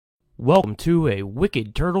Welcome to a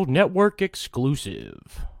Wicked Turtle Network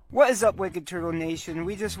exclusive. What is up, Wicked Turtle Nation?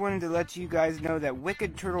 We just wanted to let you guys know that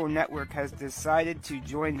Wicked Turtle Network has decided to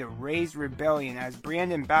join the Raise Rebellion as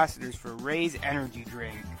brand ambassadors for Raise Energy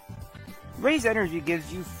Drink. Raise Energy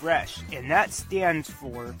gives you fresh, and that stands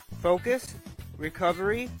for focus,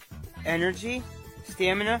 recovery, energy,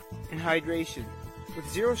 stamina, and hydration. With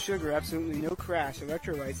zero sugar, absolutely no crash,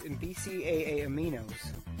 electrolytes, and BCAA aminos.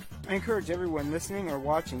 I encourage everyone listening or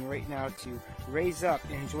watching right now to raise up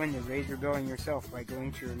and join the Raise Rebellion yourself by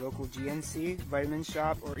going to your local GNC, vitamin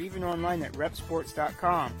shop, or even online at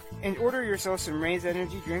repsports.com and order yourself some Raise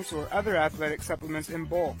energy drinks or other athletic supplements in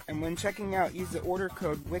bulk. And when checking out, use the order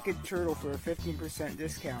code WICKEDTURTLE for a 15%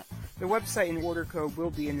 discount. The website and order code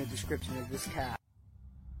will be in the description of this cast.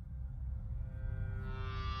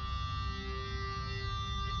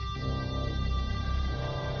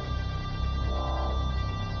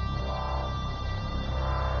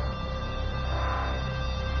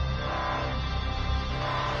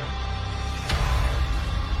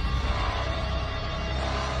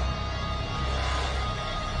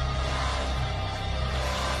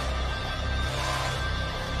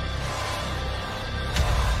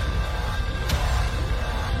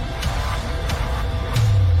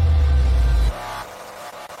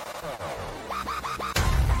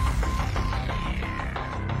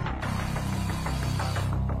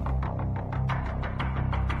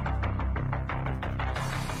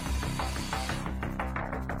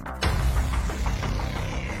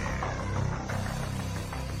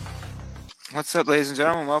 What's up, ladies and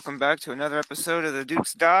gentlemen? Welcome back to another episode of the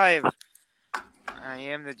Duke's Dive. I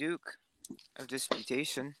am the Duke of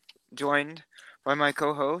Disputation, joined by my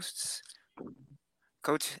co-hosts,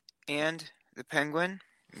 Coach and the Penguin.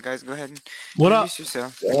 You guys go ahead and introduce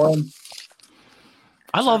yourself.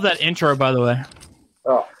 I love that intro, by the way.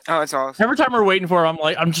 Oh, it's awesome. Every time we're waiting for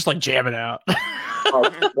it, I'm just like jamming out.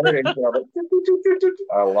 great intro.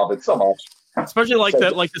 I love it so much. Especially like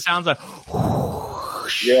the sounds of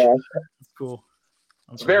yeah. It's cool.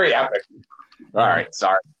 It's very epic. All right,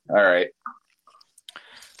 sorry. All right.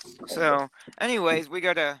 So, anyways, we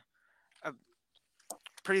got a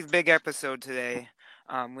pretty big episode today.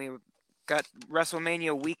 We got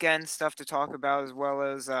Wrestlemania weekend stuff to talk about, as well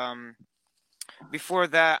as before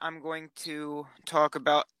that, I'm going to talk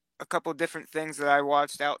about a couple different things that I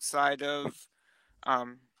watched outside of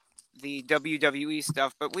the WWE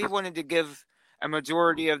stuff. But we wanted to give a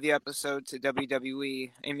majority of the episode to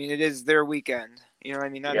WWE. I mean, it is their weekend. You know what I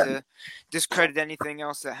mean? Not to discredit anything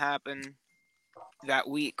else that happened that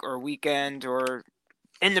week or weekend or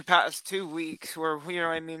in the past 2 weeks, or, you know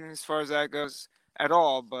what I mean, as far as that goes at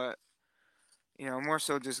all. But, you know, more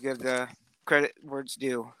so just give the credit where it's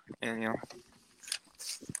due. And, you know.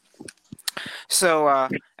 So,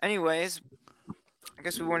 anyways, I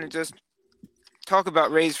guess we want to just talk about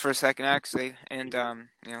Raise for a second, actually. And,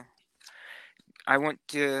 you know, I want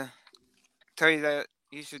to tell you that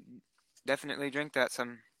you should definitely drink that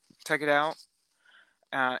some. Check it out.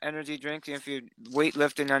 Energy drink. If you're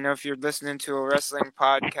weightlifting, I know if you're listening to a wrestling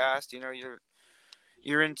podcast, you know,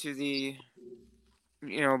 you're into the,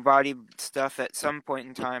 you know, body stuff at some point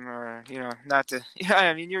in time, or, you know, not to, yeah,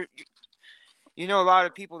 I mean, you know, a lot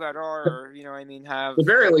of people that are, or, you know, I mean, have. At the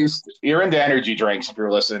very least, you're into energy drinks if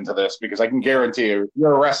you're listening to this, because I can guarantee you, if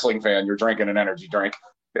you're a wrestling fan, you're drinking an energy drink.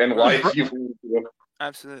 In life,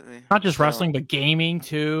 absolutely. Not just wrestling, but gaming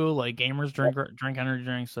too. Like gamers drink energy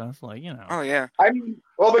drinks, so it's like, you know. Oh yeah. I mean,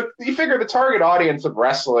 well, but you figure the target audience of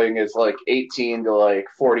wrestling is like 18 to like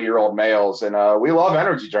 40-year-old males, and we love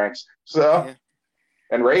energy drinks. So, yeah.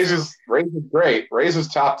 And Raise is great. Raise is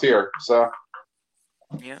top tier. So.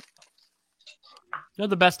 Yeah. They're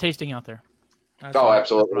the best tasting out there.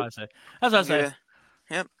 Absolutely. That's what I say.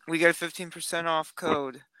 Yep. We got a 15% off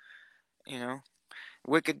code. You know,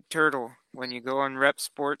 Wicked Turtle. When you go on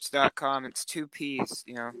repsports.com, it's 2 P's,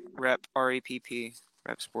 you know, rep, R-E-P-P,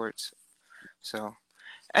 rep sports. So,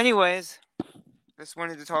 anyways, just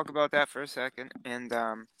wanted to talk about that for a second. And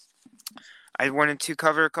I wanted to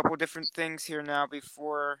cover a couple different things here now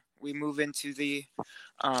before we move into the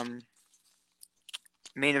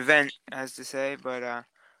main event, as to say. But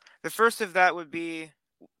the first of that would be,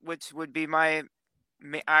 which would be my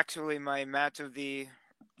match of the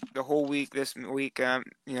whole week this week. You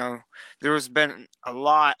know, there has been a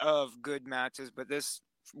lot of good matches, but this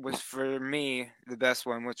was for me the best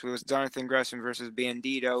one, which was Jonathan Gresham versus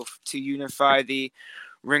Bandito to unify the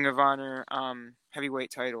Ring of Honor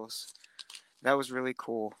heavyweight titles. That was really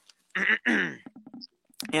cool.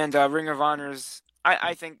 And Ring of Honor's,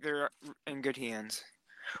 I think they're in good hands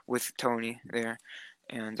with Tony there.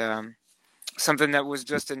 And something that was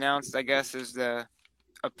just announced, I guess, is the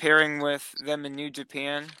a pairing with them in New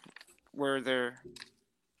Japan, where their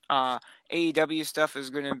AEW stuff is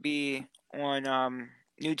going to be on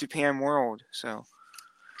New Japan World. So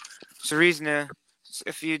it's a reason to,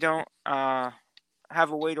 if you don't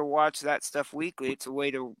have a way to watch that stuff weekly, it's a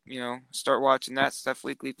way to, start watching that stuff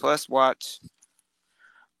weekly, plus watch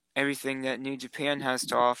everything that New Japan has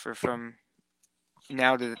to offer from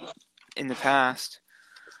now to in the past.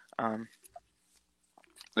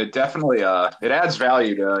 It definitely it adds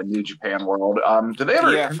value to New Japan World. Do they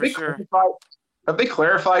ever Yeah, for sure. have they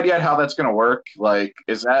clarified yet how that's going to work? Like,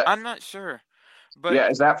 is that I'm not sure, but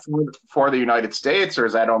is that for the United States, or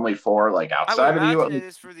is that only for like I would outside of the imagine U.S.? it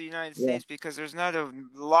is for the United States because there's not a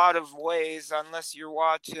lot of ways, unless you're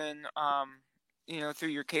watching, through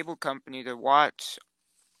your cable company to watch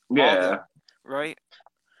all Yeah, the, right?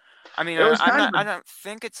 I mean, it was kind I of don't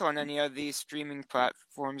think it's on any of these streaming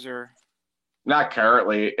platforms or. not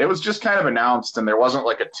currently. It was just kind of announced, and there wasn't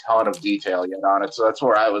like a ton of detail yet on it. So that's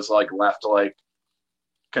where I was like left like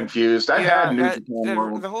confused. I had Yeah, New Japan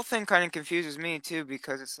World. the whole thing kind of confuses me too,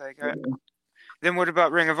 because it's like, then what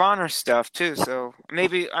about Ring of Honor stuff too? So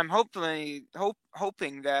maybe I'm hoping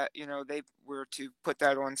that they were to put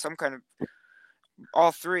that on some kind of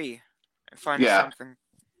all three and find Yeah, something.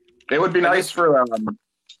 it would be I nice guess, for AEW,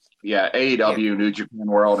 yeah, New Japan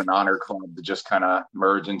World, and Honor Club to just kind of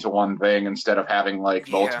merge into one thing instead of having like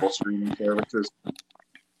yeah, multiple streaming services.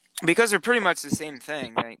 because they're pretty much the same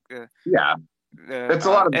thing, like Yeah, the it's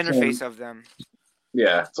a lot of the interface same. of them.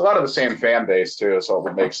 Yeah, it's a lot of the same fan base too, so it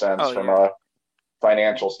would make sense Oh from yeah, a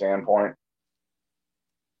financial standpoint.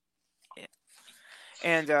 yeah.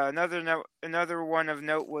 And another one of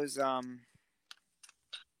note was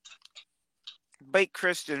Blake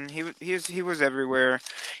Christian. He was everywhere.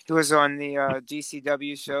 He was on the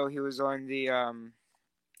GCW show. He was on the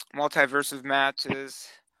Multiverse of Matches.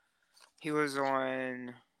 He was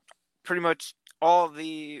on pretty much all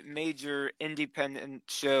the major independent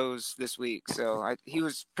shows this week. So he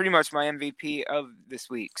was pretty much my MVP of this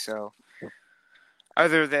week. So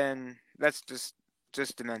other than that's just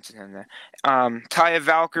to mention him there. Taya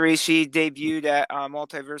Valkyrie, she debuted at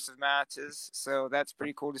Multiverse of Matches, so that's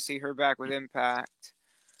pretty cool to see her back with Impact.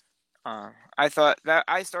 I thought that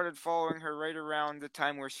I started following her right around the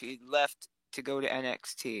time where she left to go to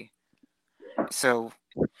NXT. So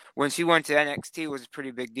when she went to NXT, it was a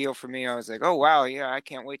pretty big deal for me. I was like, oh wow, yeah, I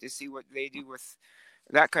can't wait to see what they do with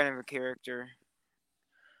that kind of a character.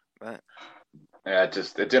 But Yeah,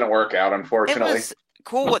 it didn't work out, it unfortunately. was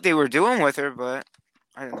cool what they were doing with her, but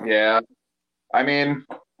I don't know. Yeah, I mean,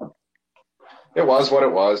 it was what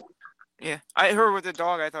it was. Yeah, her with the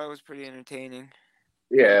dog. I thought it was pretty entertaining.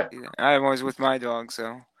 Yeah, I was with my dog,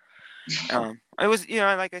 so it was,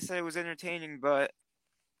 like I said, it was entertaining, but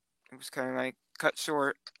it was kind of like cut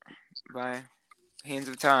short by hands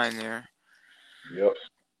of time there. yep.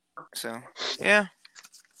 So yeah,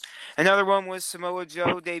 another one was Samoa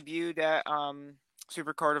Joe debuted at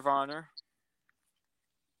Supercard of Honor,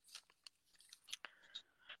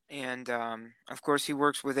 and of course he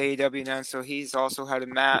works with AEW now, so he's also had a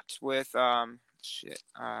match with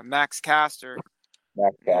Max Caster.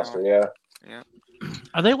 Max Caster, yeah. Yeah.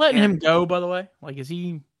 Are they letting him go, by the way? Like, is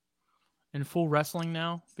he in full wrestling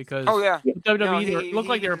now? Because WWE looked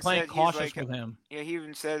like they were playing cautious with him. Yeah, he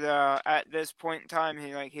even said at this point in time,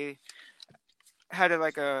 he had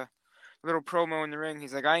a little promo in the ring.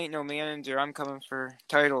 He's like, I ain't no manager. I'm coming for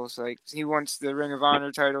titles. Like, he wants the Ring of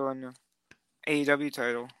Honor title and the AEW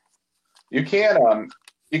title. You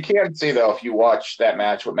can see though if you watch that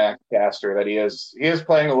match with Max Caster that he is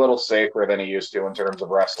playing a little safer than he used to in terms of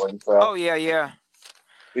wrestling. So oh yeah.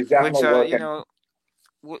 he's definitely working.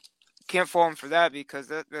 Can't fault him for that, because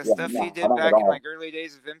the stuff he did not back at in all. like early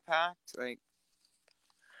days of Impact, like,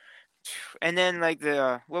 and then like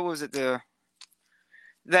the what was it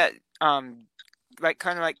that like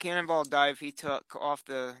kind of like cannonball dive he took off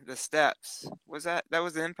the steps. Was that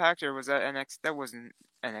was the Impact, or was that NXT? That wasn't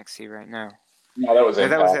NXT right now. No, that was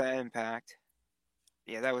Impact. That was an Impact.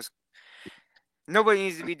 Yeah, that was. Nobody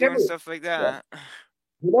needs to be doing stuff like that. Yeah.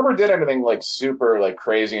 He never did anything like super like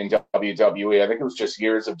crazy in WWE. I think it was just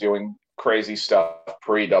years of doing crazy stuff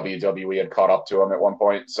pre WWE had caught up to him at one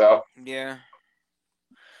point. So yeah.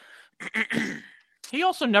 He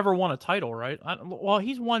also never won a title, right? Well,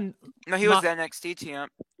 he's won. No, he was the NXT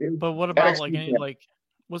champ. But what about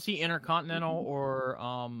was he Intercontinental or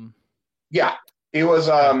Yeah, he was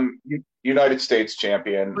United States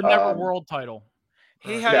champion. But never world title.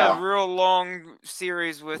 He had a real long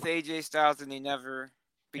series with AJ Styles, and he never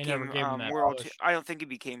became world. I don't think he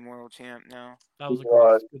became world champ. No, that was a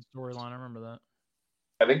good storyline. I remember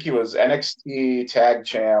that. I think he was NXT Tag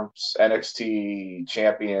Champs, NXT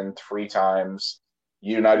Champion 3 times,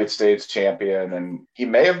 United States Champion, and he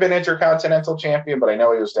may have been Intercontinental Champion, but I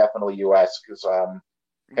know he was definitely US because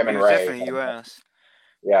him and Ray. Definitely US.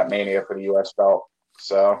 Yeah, Mania for the US belt.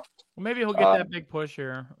 So well, maybe he'll get that big push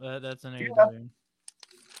here. That's an AEW.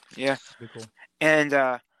 Yeah. That'd be cool. And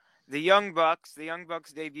the Young Bucks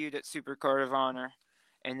debuted at Supercard of Honor,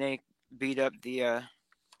 and they beat up the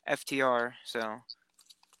FTR. So,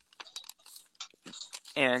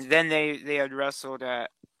 and then they had wrestled at,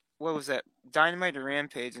 what was that, Dynamite or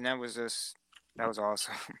Rampage, and that was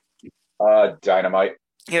awesome. Dynamite.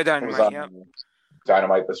 Yeah, Dynamite. Yeah.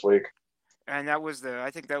 Dynamite this week. And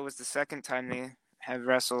I think that was the second time they have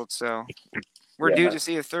wrestled. So we're due to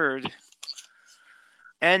see a third.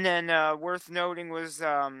 And then worth noting was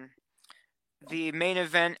the main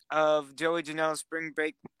event of Joey Janela's Spring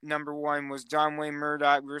Break #1 was John Wayne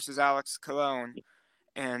Murdoch versus Alex Colon.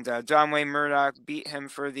 And John Wayne Murdoch beat him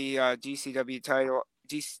for the GCW title.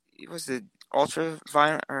 Was it Ultra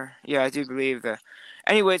Violent? I do believe that.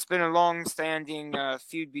 Anyway, it's been a long-standing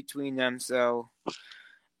feud between them. So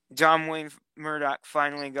John Wayne Murdoch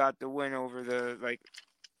finally got the win over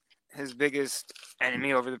his biggest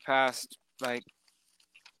enemy over the past,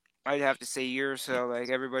 I'd have to say year or so.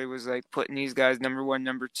 Everybody was putting these guys #1,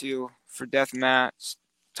 #2 for death match,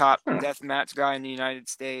 top death match guy in the United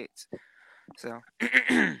States. So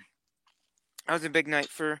that was a big night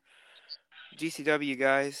for GCW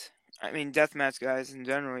guys. I mean, deathmatch guys in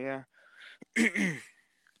general, yeah.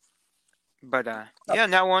 But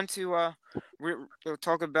now on to we'll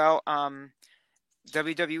talk about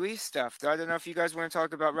WWE stuff. I don't know if you guys want to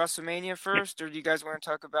talk about WrestleMania first, or do you guys want to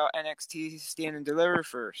talk about NXT Stand and Deliver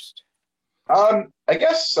first? I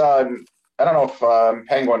guess I don't know if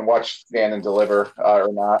Penguin watched Stand and Deliver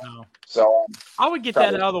or not. No. So I would get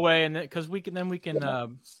that out of the way, and because we can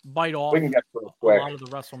bite off we can get a lot of the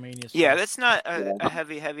WrestleMania stuff. Yeah, that's not a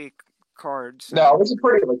heavy card. So. No, it was a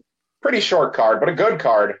pretty short card, but a good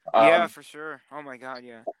card. Yeah, for sure. Oh my God,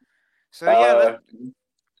 yeah. So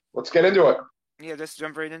let's get into it. Yeah, let's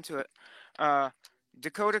jump right into it.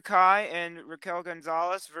 Dakota Kai and Raquel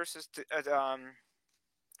Gonzalez versus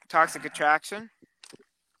Toxic Attraction.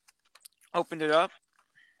 Opened it up.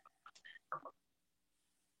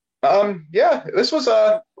 This was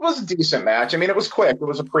a decent match. I mean, it was quick. It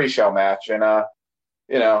was a pre-show match, and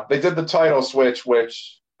they did the title switch,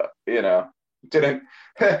 which didn't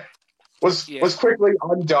was quickly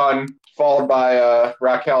undone, followed by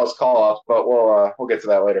Raquel's call up. But we'll get to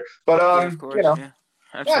that later. But of course,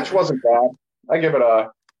 match wasn't bad. I give it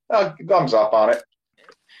a thumbs up on it.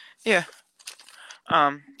 Yeah,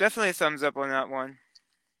 definitely a thumbs up on that one.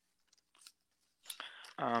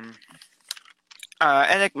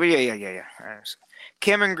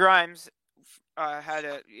 Cameron Grimes had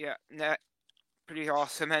a pretty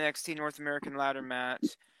awesome NXT North American ladder match.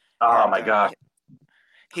 Oh my God!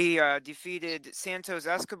 He defeated Santos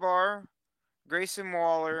Escobar, Grayson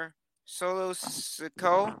Waller, Solo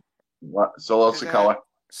Sikoa. Solo Sikoa.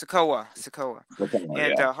 Sikoa.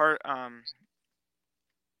 And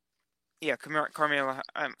Carmelo.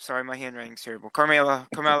 I'm sorry, my handwriting's terrible. Carmelo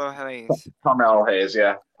Hayes. Carmelo Hayes,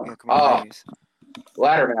 yeah. Hayes. This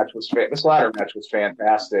ladder match was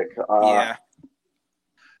fantastic. Yeah.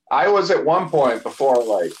 I was at one point before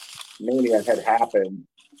Mania had happened.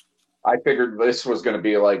 I figured this was going to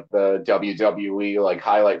be the WWE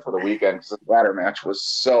highlight for the weekend because the ladder match was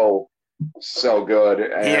so good.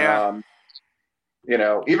 And,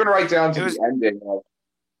 even right down to the ending.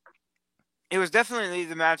 It was definitely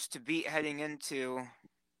the match to beat heading into,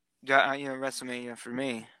 WrestleMania for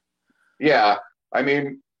me. Yeah, I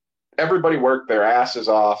mean, everybody worked their asses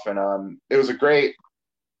off, and it was a great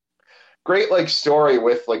story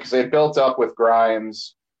with because they had built up with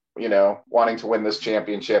Grimes, wanting to win this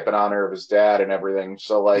championship in honor of his dad and everything.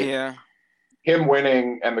 So him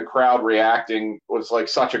winning and the crowd reacting was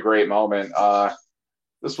such a great moment.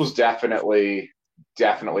 This was definitely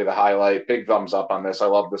the highlight. Big thumbs up on this. I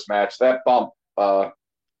love this match. That bump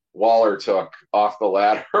Waller took off the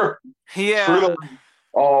ladder. Yeah.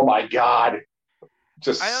 Oh my God.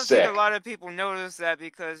 Just I don't sick. think a lot of people notice that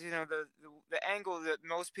because, the angle that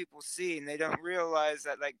most people see, and they don't realize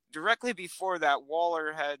that directly before that,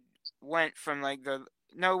 Waller had went from it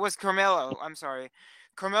was Carmelo. I'm sorry.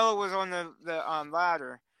 Carmelo was on the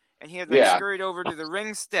ladder, and he had scurried over to the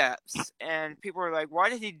ring steps, and people were like, why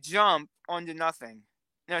did he jump onto nothing?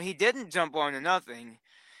 No, he didn't jump onto nothing.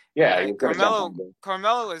 Yeah,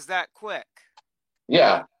 Carmelo is that quick.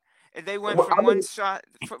 Yeah. They went from one shot.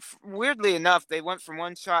 Weirdly enough, they went from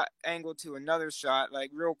one shot angle to another shot,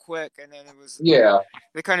 real quick, and then it was. Yeah.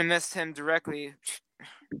 They kind of missed him directly,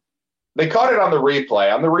 They caught it on the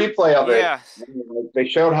replay. On the replay of it, they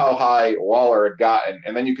showed how high Waller had gotten,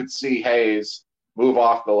 and then you could see Hayes move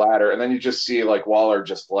off the ladder, and then you just see like Waller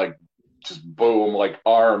just boom, like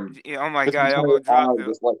arm. Yeah, oh my god, elbow drop.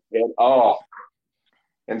 Just like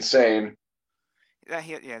insane.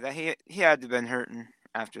 He had to have been hurting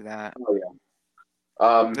after that. Oh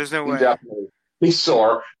yeah. There's no way. He's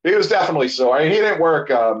sore. He was definitely sore. I mean, he didn't work.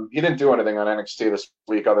 He didn't do anything on NXT this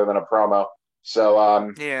week other than a promo. So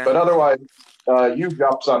but otherwise, huge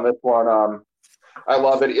ups on this one. I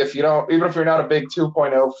love it. If you don't, even if you're not a big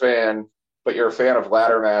 2.0 fan, but you're a fan of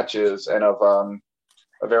ladder matches and of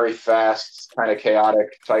a very fast, kind of chaotic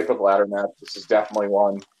type of ladder match, this is definitely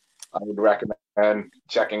one I would recommend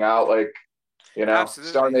checking out. Like,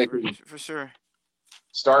 absolutely, for sure.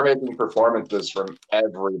 Star-making performances from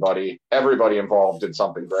everybody. Everybody involved did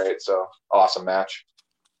something great. So awesome match.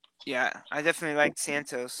 Yeah, I definitely like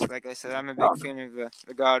Santos. Like I said, I'm a big fan of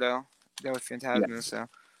Legado. That was fantastic. Yeah. So,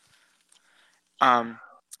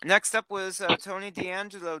 next up was Tony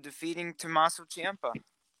D'Angelo defeating Tommaso Ciampa.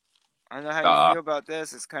 I don't know how you feel about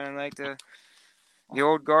this. It's kind of like the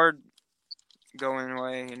old guard going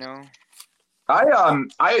away,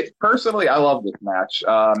 I personally, I love this match.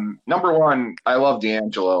 Number one, I love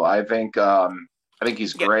D'Angelo. I think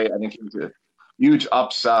he's great. I think he's a huge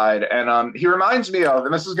upside, and he reminds me of,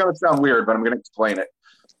 and this is going to sound weird, but I'm going to explain it.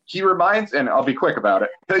 And I'll be quick about it.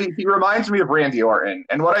 He reminds me of Randy Orton,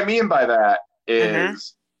 and what I mean by that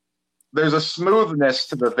is there's a smoothness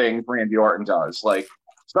to the things Randy Orton does. Like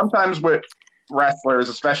sometimes with wrestlers,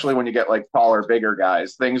 especially when you get like taller, bigger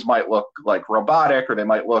guys, things might look like robotic or they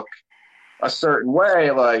might look a certain way,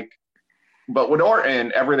 but with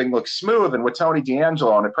Orton, everything looks smooth, and with Tony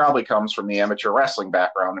D'Angelo, and it probably comes from the amateur wrestling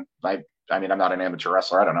background. I mean, I'm not an amateur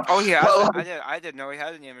wrestler. I don't know. Oh yeah, I didn't know he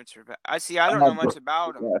had an amateur. I don't know much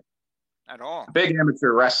about him at all. Big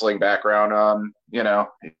amateur wrestling background.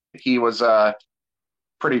 He was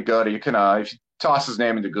pretty good. You can if you toss his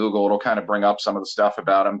name into Google, it'll kind of bring up some of the stuff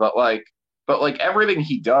about him. But everything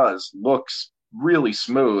he does looks really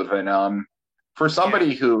smooth, and for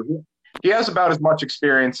somebody who he has about as much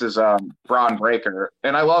experience as Braun Breaker,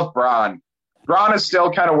 and I love Braun. Braun is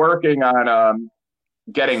still kind of working on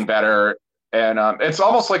getting better, and it's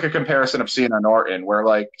almost like a comparison of Cena and Orton, where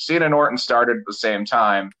like Cena and Orton started at the same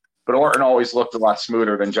time, but Orton always looked a lot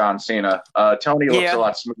smoother than John Cena. Tony looks a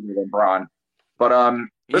lot smoother than Braun, but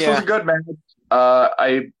this was a good match.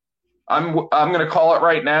 I'm going to call it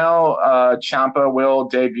right now. Ciampa will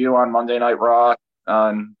debut on Monday Night Raw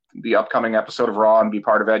on the upcoming episode of Raw and be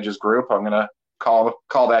part of Edge's group. I'm going to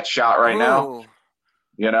call that shot right now.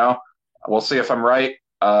 We'll see if I'm right.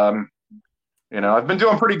 I've been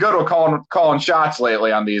doing pretty good with calling shots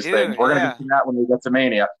lately on these things. We're going to get to that when we get to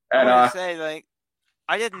Mania. And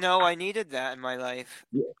I didn't know I needed that in my life.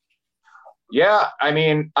 Yeah, I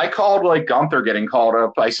mean, I called like Gunther getting called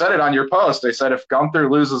up. I said it on your post. I said if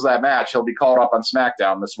Gunther loses that match, he'll be called up on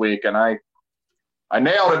SmackDown this week, and I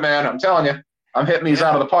nailed it, man. I'm telling you. I'm hitting these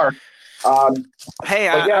out of the park. Hey,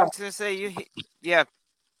 I was going to say,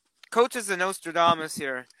 Coach is the Nostradamus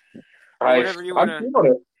here. Or whatever you want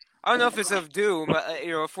to. I don't know if it's of doom,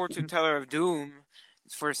 a fortune teller of doom,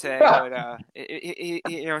 per se, but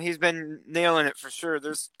he's been nailing it for sure.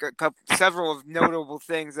 There's several of notable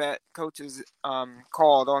things that coaches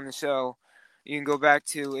called on the show. You can go back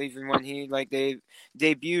to even when they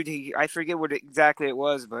debuted. I forget what exactly it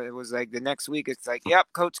was, but it was like the next week. It's like, yep,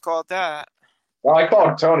 coach called that. Well, I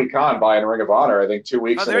called Tony Khan by in Ring of Honor, I think 2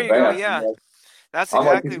 weeks in advance. There you go, yeah. That's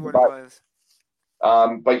exactly what it was.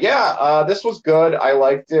 But this was good. I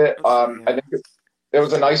liked it. I think it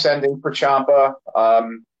was a nice ending for Ciampa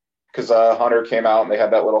because Hunter came out and they had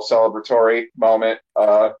that little celebratory moment.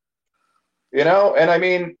 And I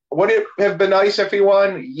mean, would it have been nice if he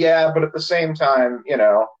won? Yeah, but at the same time,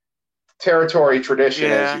 territory tradition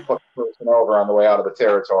is you put the person over on the way out of the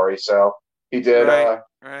territory. So he did.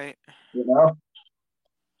 Right.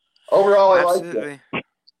 Overall, I liked it.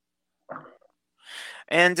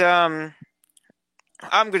 And I'm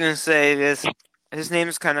gonna say this. His name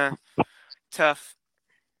is kind of tough,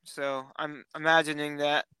 so I'm imagining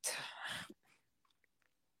that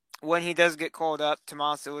when he does get called up,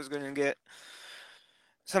 Tommaso is gonna get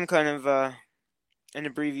some kind of an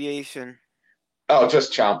abbreviation. Oh,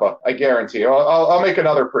 just Ciampa. I guarantee. I'll make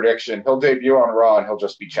another prediction. He'll debut on Raw and he'll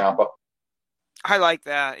just be Ciampa. I like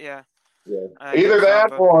that. Yeah. Either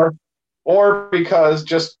that or because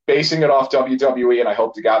just basing it off WWE, and I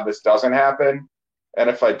hope to God this doesn't happen. And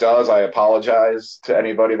if it does, I apologize to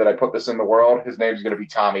anybody that I put this in the world. His name's going to be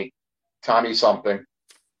Tommy. Tommy something.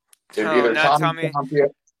 Either Tommy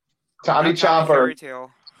Ciampa or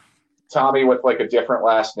Tommy with like a different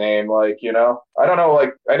last name, like, you know, I don't know,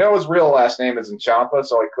 like I know his real last name isn't Ciampa,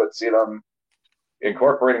 so I could see them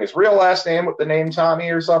incorporating his real last name with the name Tommy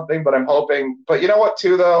or something, but I'm hoping. But you know what,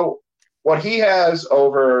 too, though? What he has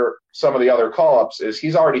over some of the other call-ups is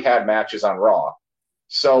he's already had matches on Raw.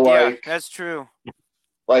 So, like... Yeah, that's true.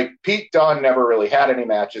 Like, Pete Dunne never really had any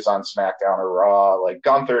matches on SmackDown or Raw. Like,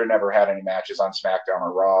 Gunther never had any matches on SmackDown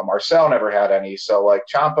or Raw. Marcel never had any. So, like,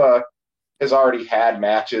 Ciampa has already had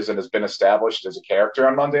matches and has been established as a character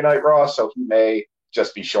on Monday Night Raw, so he may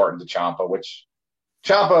just be shortened to Ciampa, which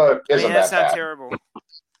Ciampa isn't that bad. That's not terrible.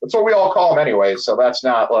 That's what we all call him anyway, so that's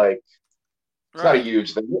not like it's not a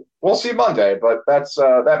huge thing. We'll see Monday, but that's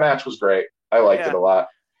that match was great. I liked it a lot.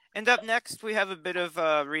 And up next, we have a bit of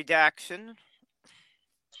redaction.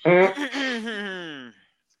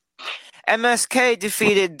 MSK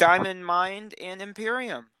defeated Diamond Mine and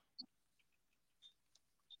Imperium.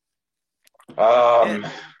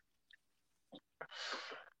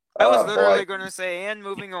 I was literally going to say, and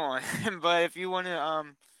moving on, but if you want to, all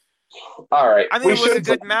right. I mean, it was a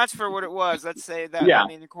good match for what it was. Let's say that. Yeah. I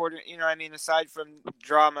mean, aside from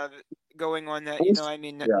drama going on, that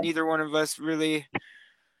neither one of us really,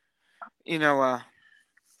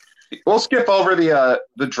 We'll skip over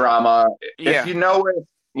the drama. If you know it,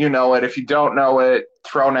 you know it. If you don't know it,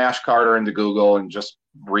 throw Nash Carter into Google and just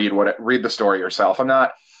read the story yourself. I'm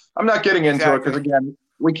not getting into it because, again,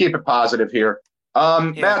 we keep it positive here.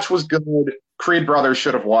 Match was good. Creed brothers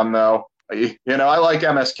should have won, though. I like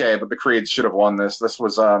MSK, but the Creeds should have won this. This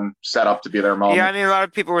was set up to be their moment. Yeah, I mean, a lot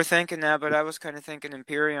of people were thinking that, but I was kind of thinking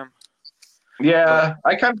Imperium. Yeah,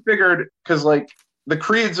 I kind of figured because, like, the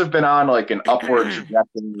Creeds have been on, like, an upward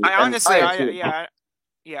trajectory. I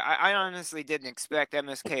honestly didn't expect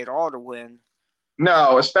MSK at all to win.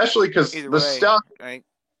 No, especially because stuff...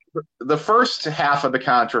 The first half of the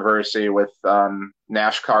controversy with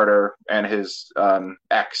Nash Carter and his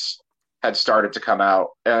ex had started to come out,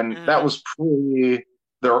 and that was pre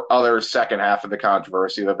the other second half of the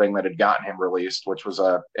controversy, the thing that had gotten him released, which was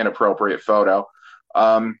a inappropriate photo.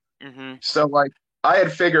 So, like, I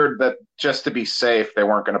had figured that just to be safe, they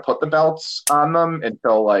weren't going to put the belts on them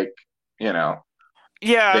until, like, Yeah,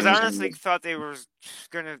 I honestly thought they were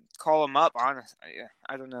going to call them up, honestly.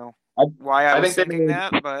 I don't know why I was thinking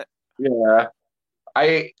that, but... Yeah.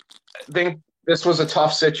 I think this was a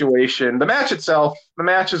tough situation. The match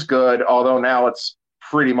is good, although now it's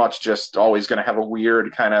pretty much just always going to have a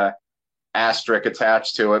weird kind of asterisk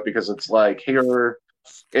attached to it because it's like, here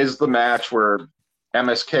is the match where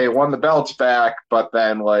MSK won the belts back, but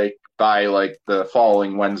then, like, by, like, the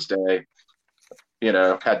following Wednesday,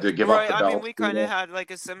 had to give up the belts. I mean, we kind of had,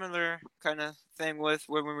 like, a similar kind of thing with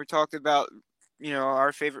when we were talking about,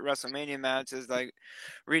 our favorite WrestleMania match is, like,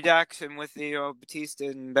 redaction with the Batista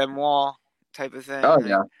and Benoit type of thing. Oh,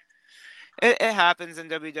 yeah. It happens in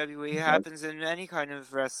WWE. It happens in any kind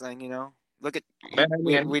of wrestling, Look at...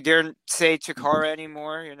 We daren't say Chikara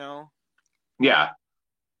anymore, Yeah.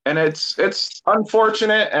 And it's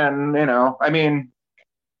unfortunate, and, I mean,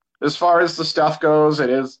 as far as the stuff goes, it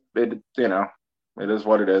is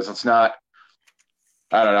what it is. It's not...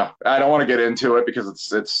 I don't know. I don't want to get into it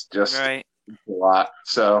because it's just... Right. A lot.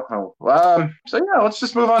 So let's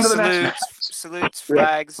just move on to the next match. Salutes,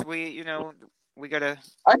 flags. We gotta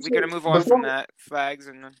move on from that. Flags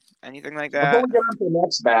and anything like that. Before we get on to the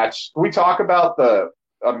next match, can we talk about the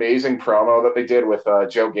amazing promo that they did with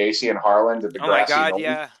Joe Gacy and Harland at the Grassy Knoll?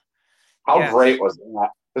 Yeah. How great was that?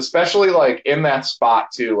 Especially, like, in that spot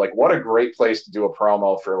too. Like, what a great place to do a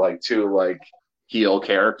promo for, like, two, like, heel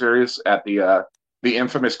characters at the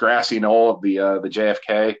infamous Grassy Knoll of the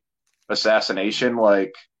JFK assassination.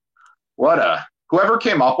 Like, whoever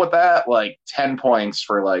came up with that, like, 10 points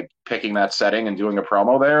for, like, picking that setting and doing a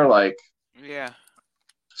promo there. Like,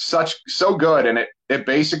 so good. And it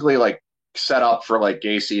basically, like, set up for, like,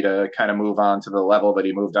 Gacy to kind of move on to the level that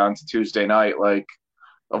he moved on to Tuesday night, like,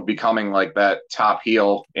 of becoming, like, that top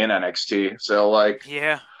heel in NXT. So, like,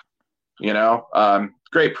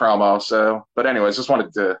 great promo. So, but anyways, just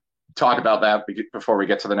wanted to talk about that before we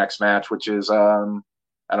get to the next match, which is I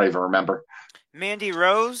don't even remember. Mandy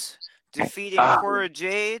Rose defeating Cora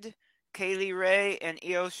Jade, Kaylee Ray, and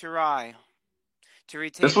Io Shirai to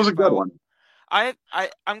retain. This was a good one. I'm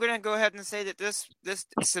gonna go ahead and say that this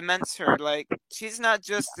cements her. Like, she's not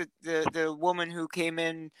just the woman who came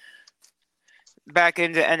in back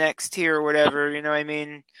into NXT or whatever, you know what I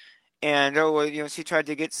mean? And she tried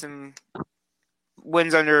to get some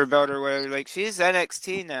wins under her belt or whatever. Like, she's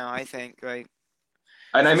NXT now, I think. Like,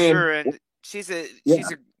 and I mean, sure. And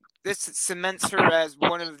this cements her as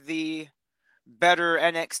one of the better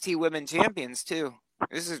NXT women champions too.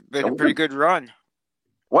 This has been a pretty good run.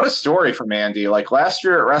 what a story for Mandy. Like last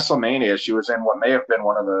year at WrestleMania, she was in what may have been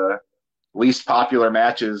one of the least popular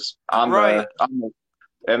matches on the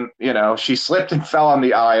and she slipped and fell on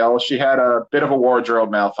the aisle. She had a bit of a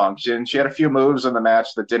wardrobe malfunction. She had a few moves in the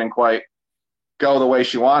match that didn't quite go the way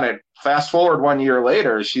she wanted. Fast forward 1 year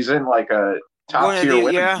later, she's in like a top tier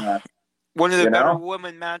women's match. One of the better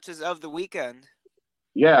women matches of the weekend.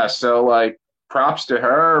 Yeah, so like props to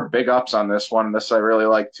her. Big ups on this one. This I really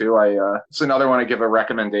like too. It's another one I give a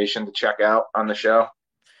recommendation to check out on the show.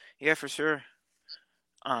 Yeah, for sure.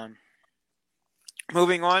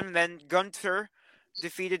 Moving on, then Gunther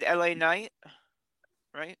defeated LA Knight,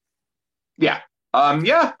 right? Yeah.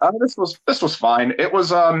 This was fine. It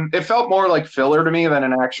was it felt more like filler to me than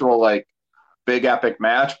an actual like big epic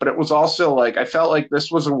match, but it was also like I felt like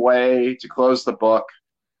this was a way to close the book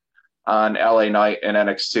on LA Knight and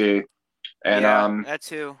NXT. And that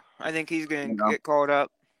too. I think he's going to get called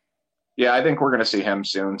up. Yeah, I think we're going to see him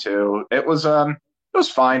soon too. It was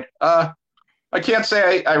fine. I can't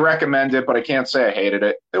say I recommend it, but I can't say I hated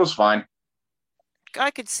it. It was fine.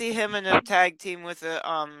 I could see him in a tag team with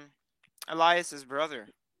Elias's brother.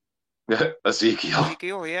 Ezekiel.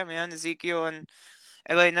 Ezekiel, yeah, man. Ezekiel and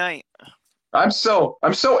LA Knight. I'm so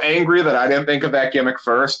angry that I didn't think of that gimmick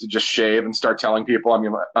first to just shave and start telling people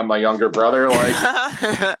I'm my younger brother. Like,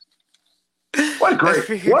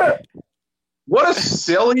 what a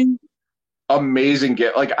silly, amazing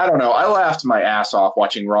gimmick. Like, I don't know. I laughed my ass off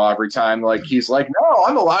watching Raw every time. Like, he's like, no,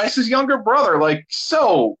 I'm Elias's younger brother. Like,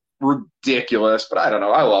 so ridiculous. But I don't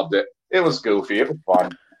know. I loved it. It was goofy. It was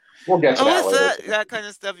fun. We'll get to that later. That kind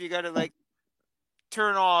of stuff you got to like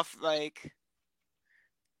turn off. Like,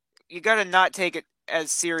 you got to not take it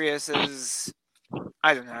as serious as,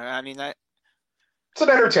 I don't know. I mean, it's an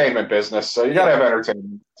entertainment business, so you got to have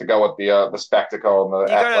entertainment to go with the spectacle and the. You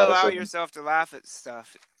got to allow yourself to laugh at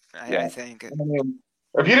stuff. I think. I mean,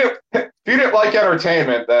 if you didn't like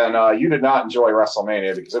entertainment, then you did not enjoy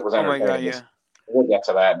WrestleMania because it was entertaining. Oh my God, yeah. We'll get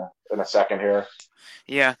to that in a second here.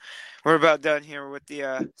 Yeah. We're about done here with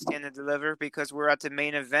the Stand and Deliver because we're at the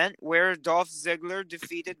main event where Dolph Ziggler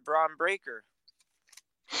defeated Braun Breaker.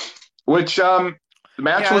 Which the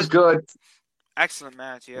match was good. Excellent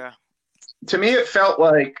match, yeah. To me, it felt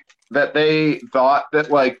like that they thought that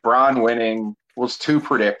like Braun winning was too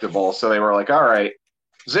predictable, so they were like, "All right,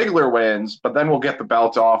 Ziggler wins, but then we'll get the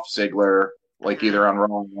belt off Ziggler, like either on Raw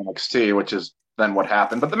or NXT," which is then what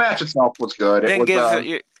happened. But the match itself was good. Then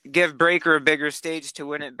give Breaker a bigger stage to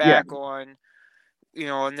win it back on,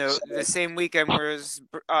 on the same weekend where his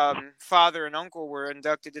father and uncle were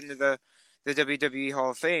inducted into the WWE Hall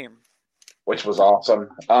of Fame, which was awesome.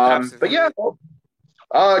 But yeah.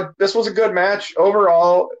 This was a good match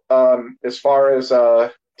overall. As far as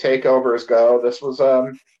takeovers go, this was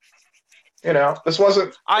this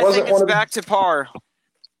wasn't. I think it's back to par.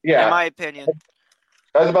 Yeah, in my opinion.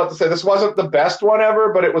 I was about to say this wasn't the best one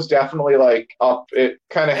ever, but it was definitely like up. It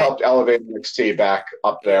kind of helped elevate NXT back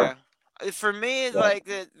up there. Yeah. For me, like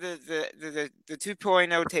the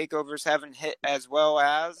 2.0 takeovers haven't hit as well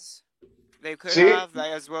as they could have,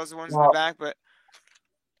 like, as well as the ones in the back, but.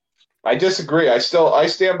 I disagree. I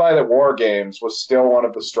stand by that War Games was still one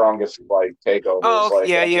of the strongest like takeovers. Oh,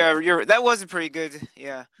 that wasn't pretty good.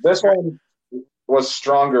 Yeah. This one was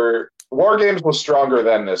stronger. War Games was stronger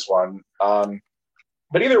than this one.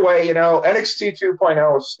 But either way, NXT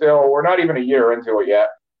 2.0 is still, we're not even a year into it yet.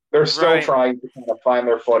 They're still trying to kind of find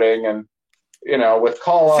their footing and, with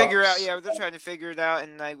call-ups. They're trying to figure it out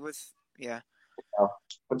and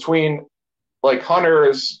between like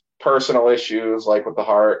Hunter's personal issues like with the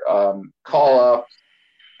heart, call up,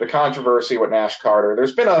 the controversy with Nash Carter.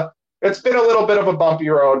 It's been a little bit of a bumpy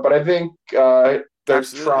road, but I think they're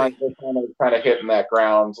kind of hitting that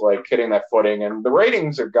ground, like hitting that footing, and the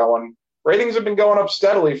ratings have been going up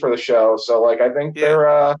steadily for the show. So like I think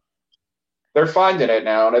they're finding it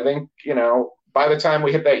now, and I think by the time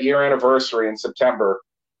we hit that year anniversary in September,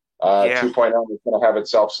 2.0 is going to have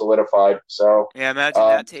itself solidified. So imagine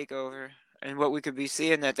that takeover. And what we could be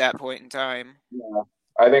seeing at that point in time. Yeah,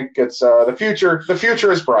 I think it's the future. The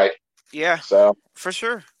future is bright. Yeah, so for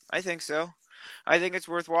sure, I think so. I think it's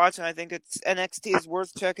worth watching. I think NXT is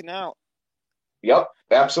worth checking out. Yep,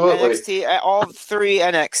 absolutely. NXT, all 3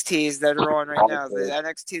 NXTs that are on right now: the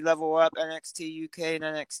NXT Level Up, NXT UK, and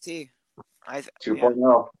NXT.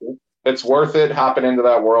 2.0. Yeah. It's worth it hopping into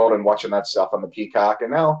that world and watching that stuff on the Peacock. And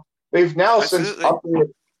now they've since updated.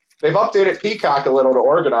 They've updated Peacock a little to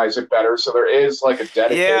organize it better, so there is like a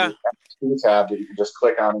dedicated NXT tab that you can just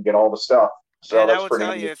click on and get all the stuff. So that's I will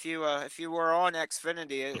tell you, if you were on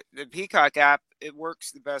Xfinity, the Peacock app, it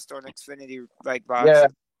works the best on Xfinity like box. Yeah,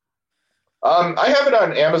 I have it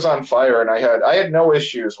on Amazon Fire, and I had no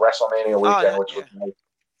issues WrestleMania weekend, which was nice.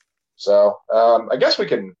 So I guess we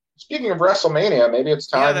can. Speaking of WrestleMania, maybe it's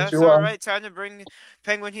time that's to. All right. Time to bring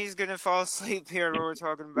Penguin. He's gonna fall asleep here. What we're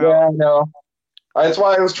talking about. Yeah, I know. That's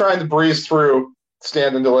why I was trying to breeze through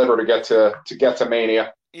Stand and Deliver to get to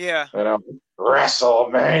Mania. Yeah. You know,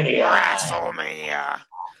 WrestleMania.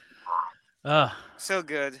 So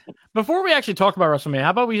good. Before we actually talk about WrestleMania,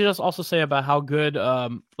 how about we just also say about how good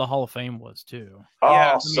the Hall of Fame was too?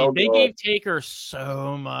 Yeah, they gave Taker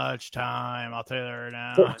so much time. I'll tell you that right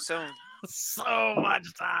now. So much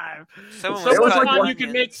time. So much time you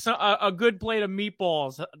can make a good plate of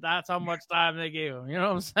meatballs. That's how much time they gave him. You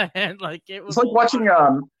know what I'm saying? Like it was like watching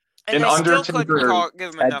an Undertaker. Still couldn't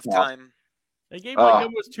give him enough time. They gave him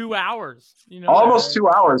almost 2 hours. You know, almost 2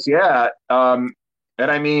 hours. Yeah. And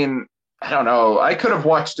I mean, I don't know. I could have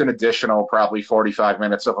watched an additional probably 45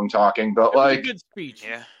 minutes of them talking, but like a good speech.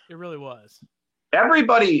 Yeah, it really was.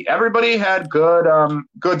 Everybody had good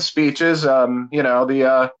speeches. You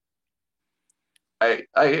know,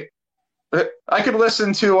 I could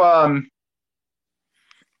listen to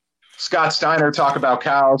Scott Steiner talk about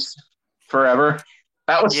cows forever.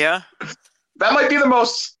 That might be the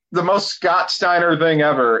most Scott Steiner thing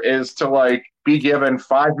ever, is to like be given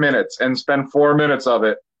 5 minutes and spend 4 minutes of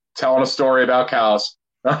it telling a story about cows.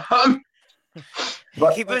 But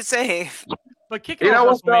keep it safe. But kicking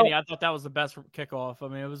off WrestleMania, I thought that was the best kickoff. I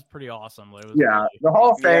mean, it was pretty awesome. It was the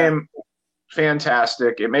Hall of Fame,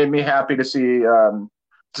 fantastic. It made me happy to see the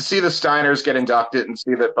Steiners get inducted and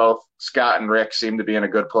see that both Scott and Rick seem to be in a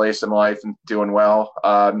good place in life and doing well.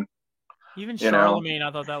 Even Charlemagne,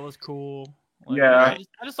 I thought that was cool. Like, I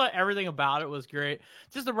just thought everything about it was great.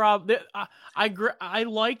 Just the Rob, I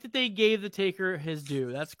like that they gave the Taker his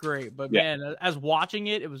due. That's great. But man, as watching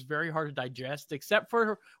it, it was very hard to digest. Except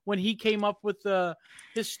for when he came up with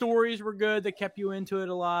his stories were good. They kept you into it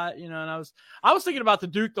a lot, you know. And I was thinking about the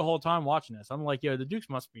Duke the whole time watching this. I'm like, yo, the Dukes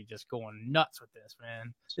must be just going nuts with this,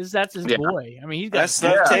 man. That's his boy. I mean, that's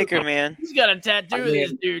the Taker, man. He's got a tattoo of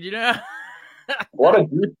this dude, you know. What a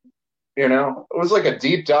dude. You know, it was like a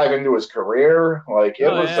deep dive into his career. Like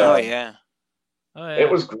it was.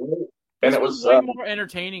 It was great, and it was way more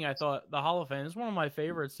entertaining. I thought the Hall of Fame is one of my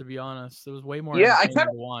favorites, to be honest. It was way more entertaining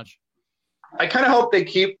to watch. I kind of hope they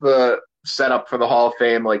keep the setup for the Hall of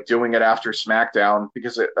Fame, like doing it after SmackDown,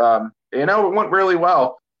 because it, it went really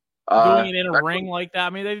well. Doing it in a ring like that. I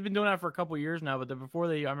mean, they've been doing that for a couple of years now, but before I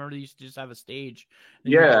remember they used to just have a stage.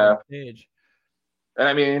 And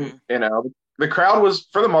I mean, you know. The crowd was,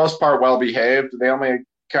 for the most part, well behaved. They only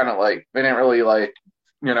kind of they didn't really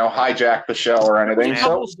hijack the show or anything. A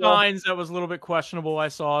couple signs that was a little bit questionable. I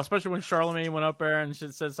saw, especially when Charlemagne went up there and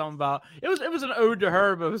she said something about it was an ode to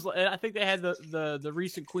her, but it was, I think they had the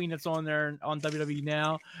recent queen that's on there on WWE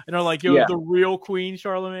now, and they're like, yo, the real queen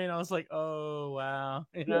Charlemagne. I was like, oh wow,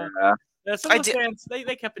 you know? Some of the fans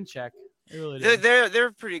they kept in check. They really did.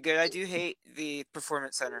 They're pretty good. I do hate the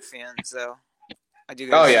Performance Center fans though. I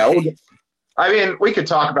do. I mean, we could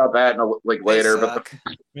talk about that later, but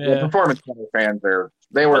the Performance Center fans,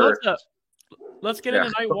 they were. Let's get into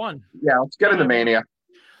night one. Yeah, let's get into Mania.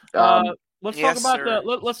 Let's talk about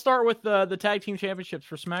let's start with the tag team championships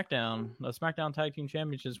for SmackDown. The SmackDown tag team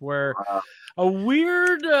championships, where a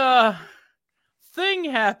weird thing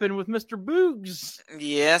happened with Mr. Boogs.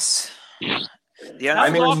 Yes. Yeah,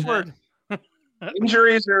 that was awkward.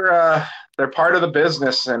 Injuries are they're part of the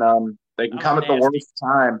business, and they can come at the worst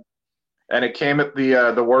time. And it came at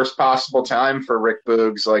the worst possible time for Rick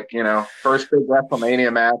Boogs. First big WrestleMania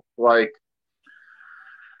match.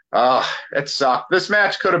 It sucked. This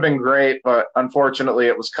match could have been great, but unfortunately,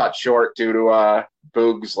 it was cut short due to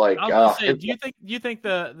Boogs. Do you think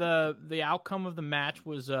the outcome of the match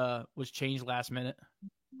was changed last minute?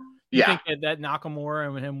 You think that Nakamura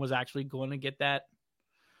and him was actually going to get that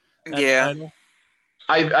title?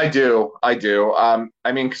 I do. I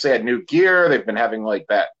mean, because they had new gear, they've been having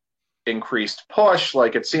that increased push.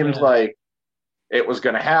 It seemed like it was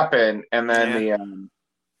going to happen, and then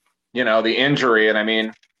the injury. And I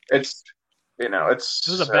mean, this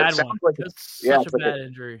was a bad one. It's such a bad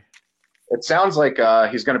injury. It sounds like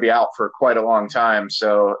he's going to be out for quite a long time.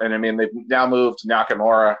 So, and I mean, they've now moved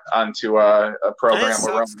Nakamura onto a program. It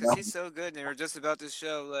sucks because he's so good. They were just about to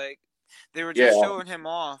show they were just showing him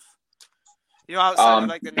off. Outside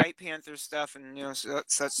of the Night Panther stuff and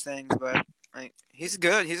such things, but he's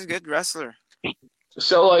good. He's a good wrestler.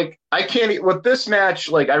 So I can't with this match.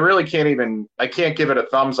 I really can't even. I can't give it a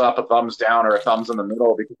thumbs up, a thumbs down, or a thumbs in the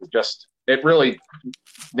middle because it really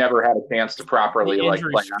never had a chance to properly play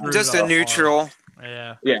out. Just a neutral.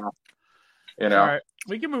 Yeah. All right,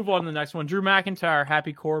 we can move on to the next one. Drew McIntyre,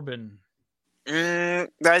 Happy Corbin. I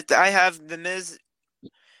have The Miz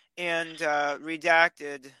and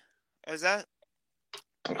Redacted. Is that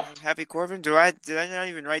Happy Corbin? Did I not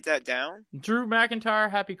even write that down? Drew McIntyre,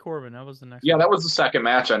 Happy Corbin. That was the next. Yeah, that was the second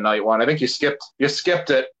match on night one. I think you skipped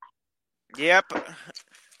it. Yep.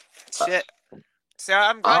 Shit. So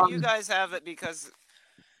I'm glad you guys have it because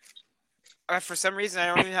for some reason I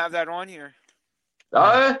don't even have that on here.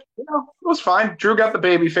 It was fine. Drew got the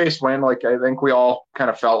babyface win. Like I think we all kind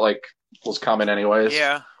of felt like was coming anyways.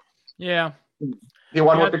 Yeah. Yeah. He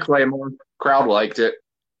won with the Claymore. Crowd liked it.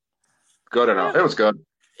 Good enough. It was good.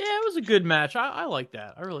 Yeah, it was a good match. I liked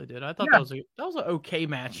that. I really did. I thought that was an okay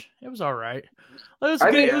match. It was all right.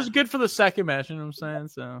 It was good for the second match. You know what I'm saying?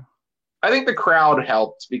 So I think the crowd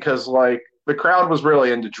helped because like the crowd was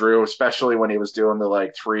really into Drew, especially when he was doing the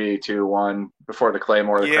like 3, 2, 1 before the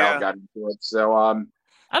Claymore. The crowd got into it. So I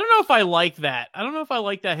don't know if I like that. I don't know if I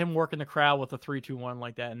like that him working the crowd with a 3, 2, 1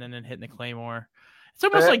 like that, and then hitting the Claymore. It's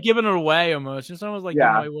almost like giving it away. Almost. It's almost like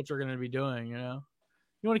giving away what you're going to be doing. You know.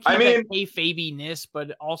 You want to keep that kayfabe-ness,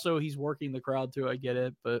 but also he's working the crowd too. I get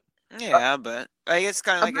it, but but I guess it's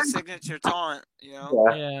kind of like a signature taunt, you know?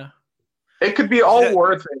 Yeah. It could be all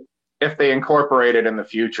worth it if they incorporate it in the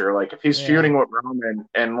future. Like if he's feuding with Roman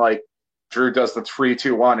and like Drew does the 3,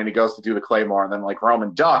 2, 1 and he goes to do the Claymore and then like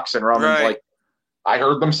Roman ducks and Roman's like, I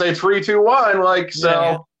heard them say 3, 2, 1. Like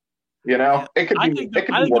so, you know, it could be. I think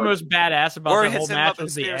the most badass about the whole match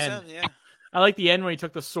was the end. I like the end when he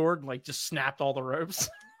took the sword and like just snapped all the ropes.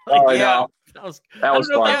 I know. That was fun. I don't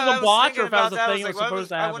know if that was a botch or if that was a thing that was supposed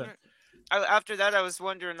to happen. After that, I was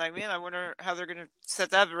wondering, like, man, I wonder how they're gonna set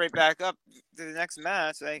that right back up to the next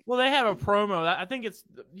match. Like, well, they have a promo. I think it's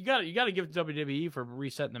you got to give WWE for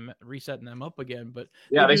resetting them up again. But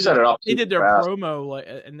they set it up. They did their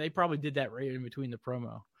promo, and they probably did that right in between the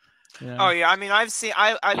promo. You know? Oh yeah, I mean, I've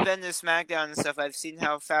been to SmackDown and stuff. I've seen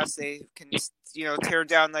how fast they can, tear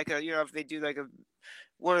down like a, if they do like a,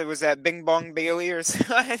 what was that, Bing Bong Bailey or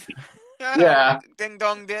something? Ding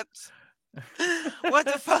Dong Dips. What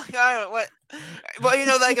the fuck? Well,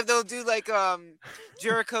 like if they'll do like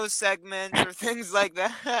Jericho segments or things like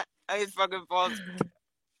that, I fucking falls.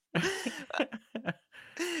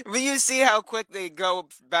 But you see how quick they go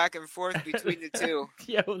back and forth between the two.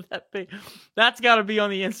 Yo, that's got to be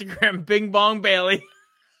on the Instagram. Bing Bong Bailey.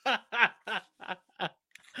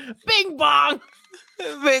 Bing Bong.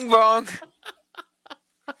 Bing Bong.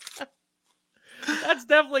 That's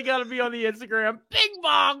definitely got to be on the Instagram. Bing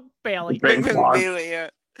Bong Bailey. Bing Bong Bailey, yeah.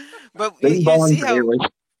 But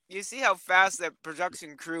you see how fast that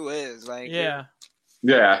production crew is. Like, yeah.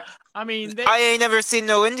 I mean, I ain't never seen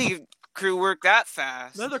no indie crew work that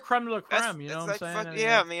fast. They're the creme de la creme, you know what I'm saying?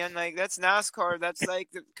 Yeah, man, like that's NASCAR. That's like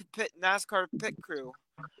the NASCAR pit crew.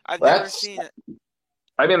 I've never seen it.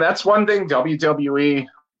 I mean, that's one thing WWE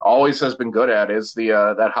always has been good at is the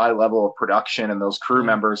that high level of production and those crew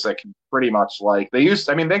members that can pretty much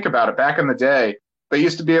think about it. Back in the day, they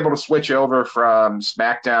used to be able to switch over from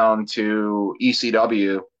SmackDown to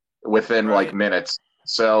ECW within like minutes.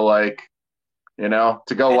 So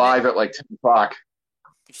to go live at like 10 o'clock.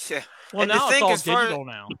 Yeah. Well, now it's all digital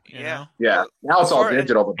now. Yeah. Now it's all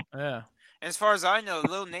digital. Yeah. And as far as I know,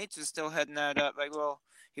 Lil Nate's is still heading that up. Like, well,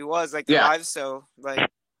 he was like live, so like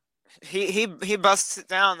he busts it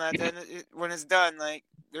down. That then when it's done, like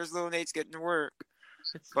there's Lil Nate's getting to work,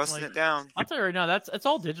 busting it down. I'll tell you right now, it's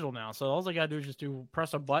all digital now. So all I gotta do is just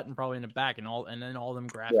press a button probably in the back, and then all them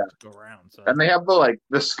graphics go around. So. And they have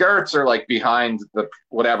the skirts are like behind the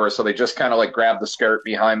whatever, so they just kind of like grab the skirt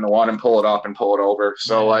behind the one and pull it up and pull it over.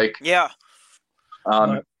 So they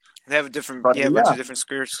have a different bunch of different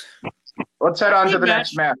skirts. Let's head on to the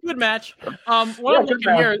next match. Good match. What I'm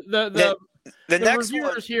looking here, the next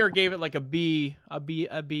reviewers here gave it like a B. I mean,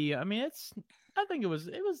 I think it was.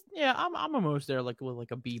 Yeah, I'm almost there, like with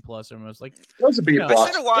like a B plus almost. Like it was a B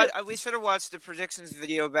plus. We should have watched the predictions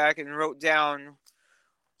video back and wrote down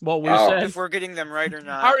what we said if we're getting them right or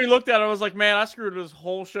not. I already looked at it. I was like, man, I screwed this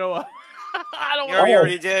whole show up. I don't. You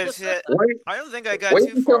already did. Shit. I don't think I got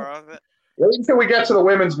too far off it. Wait until we get to the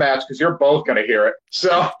women's match because you're both gonna hear it.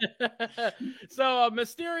 So,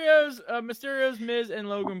 Mysterio's Miz and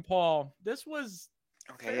Logan Paul. This was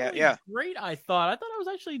great. I thought it was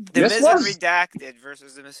actually the Miz and Redacted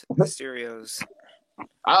versus the Mysterios.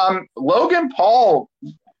 Logan Paul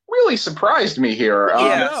really surprised me here. He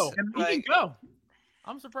can go.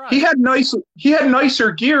 I'm surprised. He had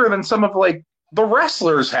nicer gear than some of like the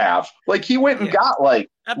wrestlers have. Like he went and got like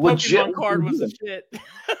that Pokemon card was the shit.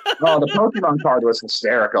 Oh, the Pokemon card was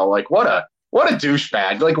hysterical. Like what a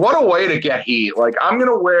douchebag. Like what a way to get heat. Like I'm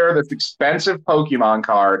gonna wear this expensive Pokemon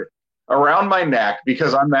card around my neck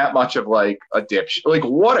because I'm that much of like a dipshit. Like,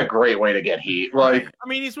 what a great way to get heat. Like, I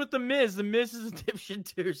mean, he's with the Miz. The Miz is a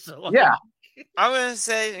dipshit too. So like, yeah, I'm gonna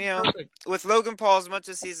say, with Logan Paul, as much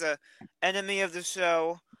as he's a enemy of the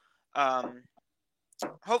show,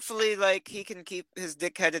 hopefully, like, he can keep his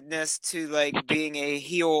dickheadedness to like being a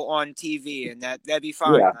heel on TV, and that'd be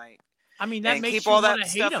fine. Yeah. Like, I mean, that and makes keep you all want that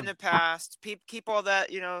to hate stuff him. in the past. Keep all that,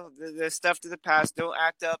 the stuff to the past. Don't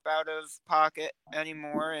act up out of pocket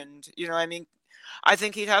anymore. And I mean, I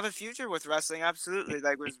think he'd have a future with wrestling. Absolutely.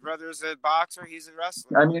 Like, his brother's a boxer, he's a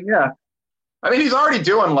wrestler. I mean, yeah. I mean, he's already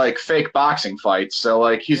doing like fake boxing fights, so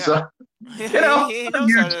like he's he knows how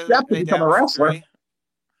to lay become a down wrestler.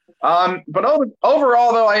 victory. But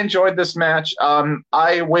overall, though, I enjoyed this match.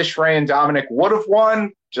 I wish Ray and Dominic would have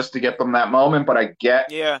won just to get them that moment, but I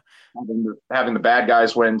get having the bad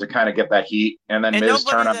guys win to kind of get that heat, and then Miz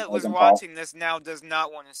turn on. Nobody that was watching this now does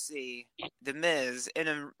not want to see the Miz in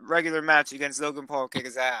a regular match against Logan Paul kick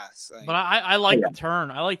his ass. Like, but I like the turn.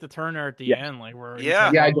 I like the turn there at the end, like where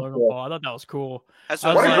Logan Paul. I thought that was cool. That's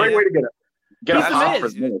what a great way to get a pop for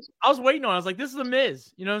the Miz. I was waiting on it. I was like, this is the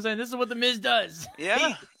Miz. You know what I'm saying? This is what the Miz does.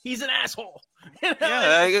 Yeah. He's an asshole.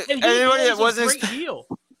 Yeah. And he plays a great heel.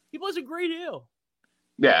 He plays a great heel.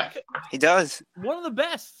 Yeah. He does. One of the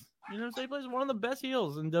best. You know what I'm saying? He plays one of the best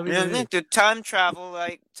heels in WWE. I think the time travel,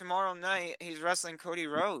 like, tomorrow night, he's wrestling Cody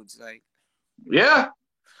Rhodes. Like, yeah.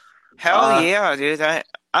 Hell yeah, dude.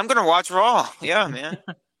 I'm going to watch Raw. Yeah, man.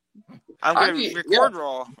 I'm going to record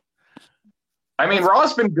Raw. I mean,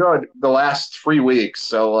 Raw's been good the last 3 weeks,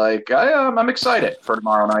 so like I'm excited for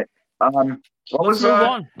tomorrow night. Let's move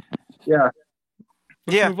on. Yeah.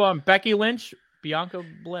 Let's move on. Becky Lynch, Bianca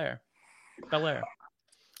Belair.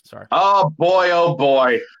 Sorry. Oh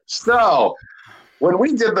boy. So when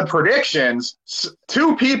we did the predictions,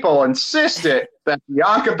 2 people insisted that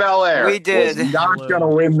Bianca Belair was not going to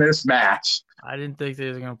win this match. I didn't think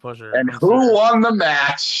they were going to push her. And who won the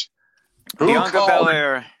match? Bianca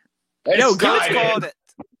Belair. Yo, give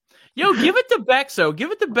it to Bex, though. Give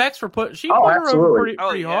it to Bex for putting. She put her over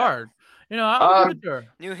pretty hard. I'll give it to her.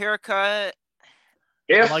 New haircut.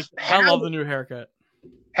 I love the new haircut.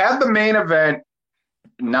 Had the main event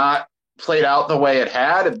not played out the way it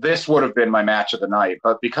had, this would have been my match of the night.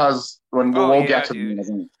 But because we'll get to the main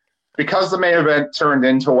event, because the main event turned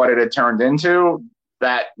into what it had turned into,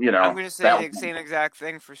 that I'm going to say the same exact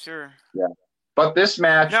thing for sure. Yeah, but this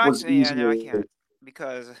match was easily. I can't.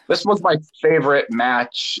 Because this was my favorite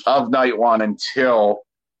match of night one until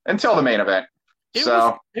the main event. It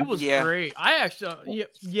was great. I actually,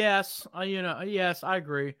 yes, I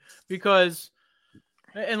agree because,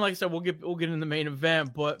 and like I said, we'll get in the main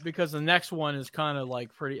event, but because the next one is kind of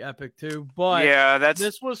like pretty epic too. But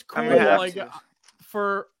this was cool. Like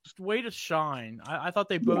for way to shine. I thought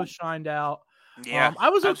they both shined out. Yeah, I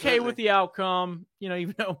was okay with the outcome,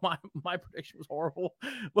 even though my prediction was horrible,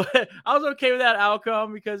 but I was okay with that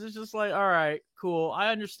outcome because it's just like, all right, cool.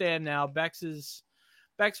 I understand now. Bex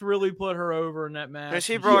really put her over in that match. But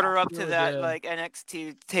she brought her up to that like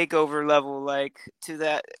NXT takeover level, like to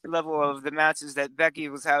that level of the matches that Becky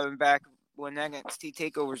was having back when NXT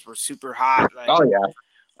takeovers were super hot. Like, oh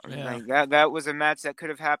yeah. Like that was a match that could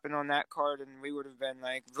have happened on that card, and we would have been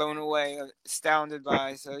like blown away, astounded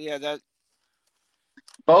by. So yeah, that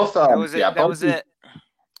was it.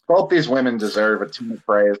 Both these women deserve a ton of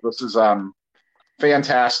praise. This is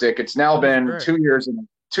fantastic. It's now been 2 years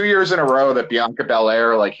in a row that Bianca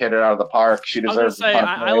Belair like hit it out of the park. She deserves.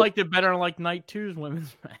 I liked it better on like night 2's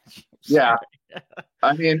women's match. Yeah,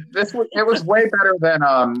 I mean it was way better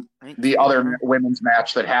than the other women's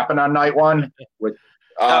match that happened on night 1. With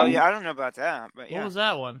I don't know about that, but what was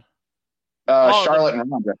that one? Charlotte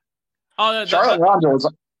and Ronda. Charlotte and Ronda was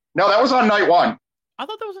that was on night 1. I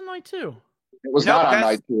thought that was on night 2. It was not on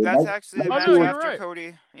night 2. That's actually the match after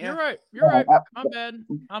Cody. Yeah. You're right. My bad.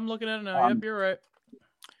 I'm looking at it now. Yep, you're right.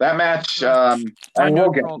 That match, I will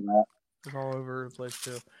get to that. It's all over the place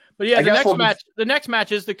too. But yeah, the next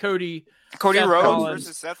match is the Cody Rhodes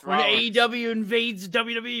versus Seth Rollins. When AEW invades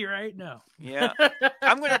WWE right now. Yeah.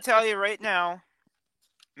 I'm going to tell you right now,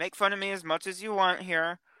 make fun of me as much as you want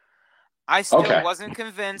here. I still wasn't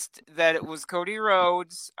convinced that it was Cody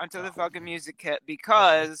Rhodes until the fucking music hit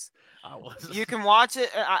because you can watch it.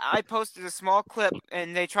 I posted a small clip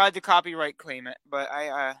and they tried to copyright claim it, but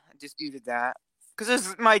I disputed that because this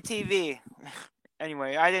is my TV.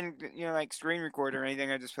 Anyway, I didn't like screen record or anything.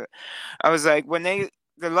 I was like when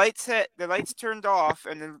the lights turned off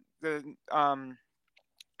and the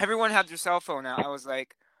everyone had their cell phone out. I was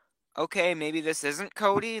like, okay, maybe this isn't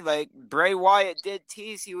Cody. Like Bray Wyatt did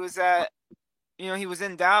tease he was at, he was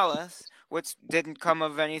in Dallas, which didn't come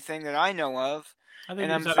of anything that I know of. I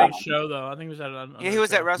think he was at a show, though. I think he was at he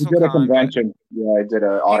was at WrestleCon. He did a convention. Yeah, I did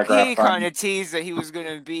an autograph. He kind of teased that he was going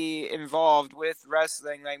to be involved with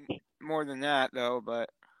wrestling, like more than that, though. But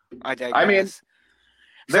I digress. I mean,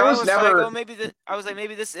 there was never. Like, I was like,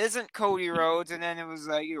 maybe this isn't Cody Rhodes, and then it was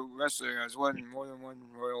like, wrestler has more than one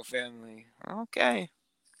royal family. Okay,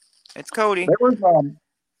 it's Cody.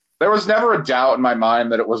 There was never a doubt in my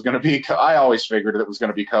mind that it was going to be. I always figured it was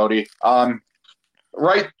going to be Cody.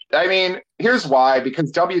 Right. I mean, here's why.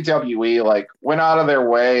 Because WWE like went out of their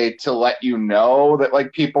way to let you know that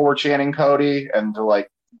like people were chanting Cody and to like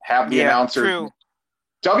have the announcer. True.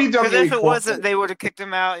 WWE. Because if it wasn't, they would have kicked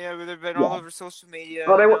him out. Yeah, it would have been all over social media.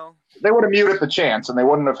 Well, they would have muted the chants, and they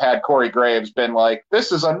wouldn't have had Corey Graves been like,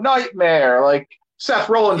 "This is a nightmare." Like Seth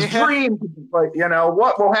Rollins' dream. Like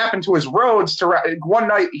what will happen to his roads to one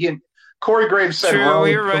night? Corey Graves said road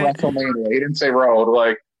to WrestleMania. He didn't say road.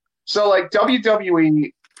 Like. So, like,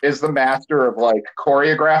 WWE is the master of, like,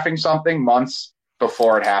 choreographing something months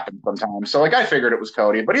before it happened sometimes. So, like, I figured it was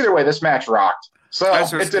Cody. But either way, this match rocked. So,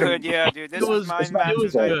 this was good, dude. This was my match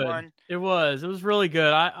of night one. It was really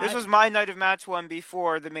good. This was my night of match one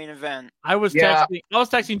before the main event. I was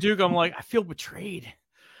texting Duke. I'm like, I feel betrayed.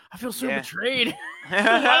 I feel so betrayed.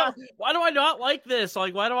 why do I not like this?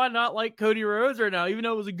 Like, why do I not like Cody Rhodes right now? Even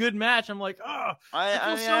though it was a good match, I'm like, I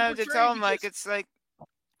have to tell him, like, it's like,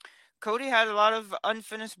 Cody had a lot of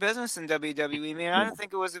unfinished business in WWE. I mean, I don't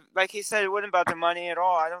think it was, like he said, it wasn't about the money at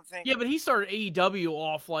all. I don't think. Yeah, but he started AEW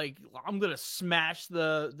off like, I'm going to smash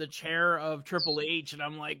the chair of Triple H. And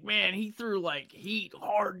I'm like, man, he threw like heat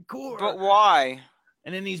hardcore. But why?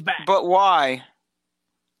 And then he's back. But why?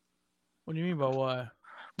 What do you mean by why?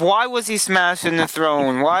 Why was he smashing the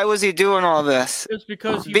throne? Why was he doing all this? It's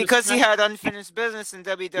because he had unfinished business in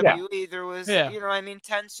WWE. Yeah. There was,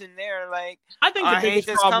 tension there. Like, I think the biggest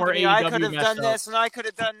problem where AEW I could have done this and I could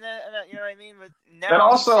have done that. You know what I mean? But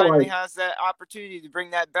now he finally has that opportunity to bring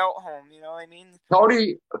that belt home. You know what I mean?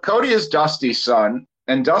 Cody is Dusty's son,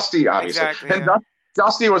 and Dusty obviously. Exactly, and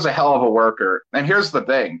Dusty was a hell of a worker. And here's the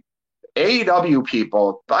thing. AEW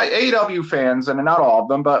people, AEW fans, and not all of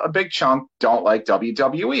them, but a big chunk don't like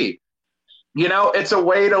WWE. It's a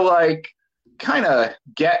way to like kind of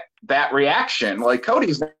get that reaction. Like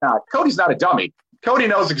Cody's not a dummy. Cody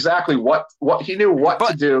knows exactly what he knew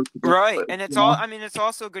to do. Right, and it's all. I mean, it's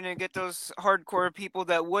also going to get those hardcore people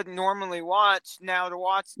that wouldn't normally watch now to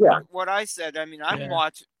watch what I said. I mean, I'm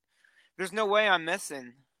watching. There's no way I'm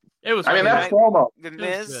missing. It was. I mean, that promo. The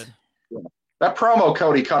Miz. That promo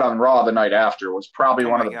Cody cut on Raw the night after was probably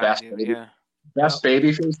one of the best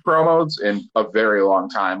babyface promos in a very long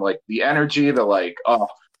time. Like the energy,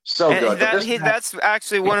 so good. That's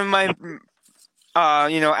actually one of my,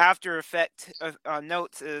 after effect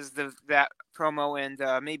notes is that promo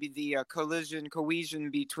and maybe the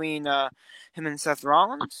cohesion between him and Seth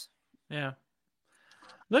Rollins. Yeah.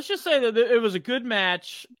 Let's just say that it was a good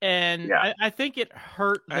match, and I think it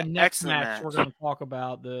hurt the next match we're going to talk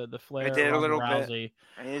about, the Flair. It did a little Rousey.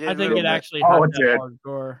 Bit. I think it actually hurt that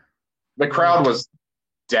hardcore. The crowd was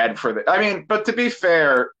dead for the. I mean, but to be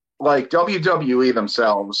fair, like WWE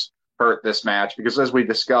themselves hurt this match because, as we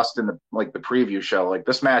discussed in the preview show, like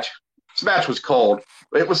this match was cold.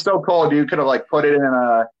 It was so cold you could have like put it in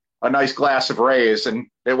a nice glass of Rays and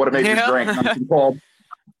it would have made you drink nice and cold.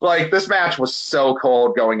 Like this match was so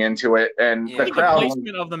cold going into it, and the crowd. The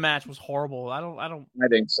placement of the match was horrible. I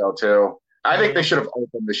think so too. I think they should have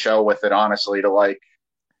opened the show with it, honestly, to like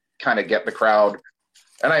kind of get the crowd.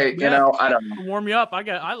 And I don't know. Warm you up.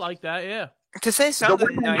 I like that. Yeah. To say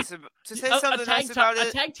something nice about it.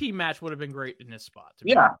 A tag team match would have been great in this spot.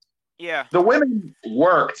 Yeah. The women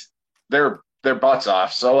worked their butts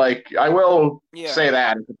off, so like I will say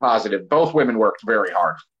that as a positive. Both women worked very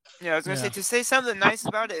hard. Yeah, I was going to say, to say something nice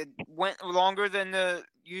about it, it went longer than the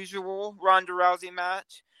usual Ronda Rousey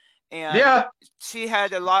match. And she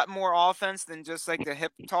had a lot more offense than just like the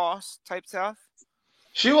hip toss type stuff.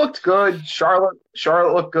 She looked good. Charlotte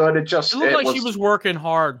looked good. It looked like she was working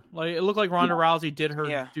hard. Like it looked like Ronda Rousey did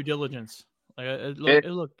her due diligence. Like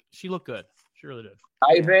she looked good. She really did.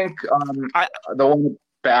 I think the one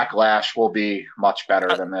Backlash will be much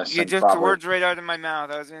better than this. You just the words right out of my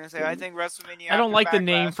mouth. I was going to say, I think WrestleMania. I don't like the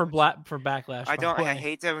name for Backlash. I don't. I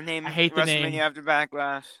hate the name. I hate the WrestleMania name after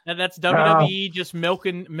Backlash. And that's WWE just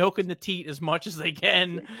milking the teat as much as they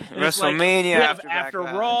can. WrestleMania after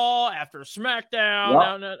Raw, after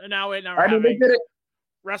SmackDown. Now we're having they did it.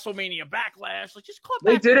 WrestleMania Backlash. Like just call it.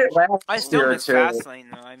 They did it last year. I still miss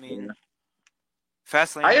Fastlane though. I mean,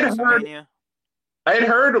 Fastlane. I had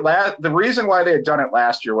heard the reason why they had done it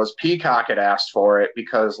last year was Peacock had asked for it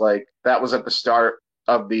because like that was at the start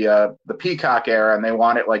the Peacock era, and they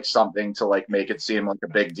wanted like something to like make it seem like a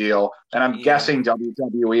big deal. And I'm guessing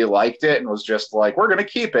WWE liked it and was just like, we're gonna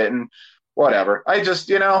keep it and whatever. I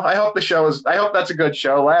just, I hope I hope that's a good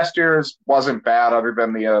show. Last year's wasn't bad other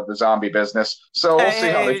than the zombie business. So we'll see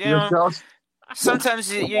how this year goes.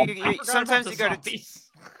 Sometimes you got to.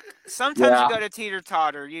 Sometimes you got to teeter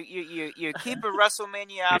totter. You keep a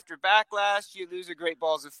WrestleMania after Backlash, you lose a Great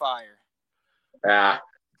Balls of Fire. Yeah,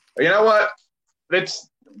 you know what?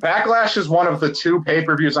 Backlash is one of the 2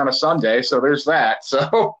 pay-per-views on a Sunday, so there's that.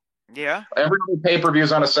 So yeah, every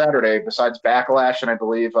pay-per-views on a Saturday besides Backlash and I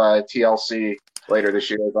believe TLC later this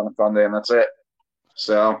year is on a Sunday, and that's it.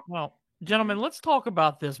 So well, gentlemen, let's talk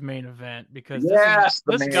about this main event because this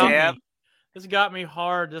got me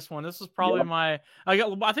hard. This is probably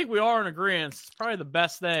I think we are in agreement. It's probably the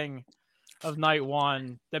best thing of night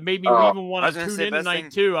 1 that made me even want to tune into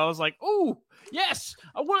night 2. I was like, "Oh, yes!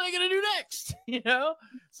 What are they gonna do next?"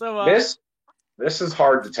 So this is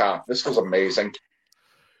hard to top. This was amazing.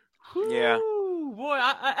 Yeah, boy.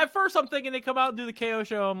 At first, I'm thinking they come out and do the KO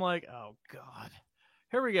show. I'm like, "Oh God,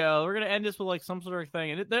 here we go. We're gonna end this with like some sort of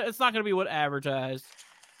thing, and it's not gonna be what advertised."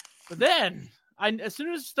 But then, as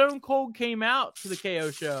soon as Stone Cold came out to the KO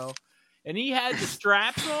show, and he had the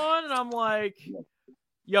straps on, and I'm like,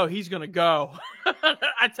 yo, he's going to go.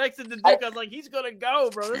 I texted the Duke. I was like, he's going to go,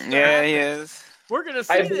 bro. He is. We're going to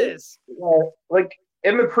see this. Like,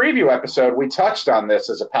 in the preview episode, we touched on this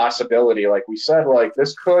as a possibility. Like, we said, like,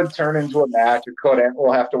 this could turn into a match. It couldn't.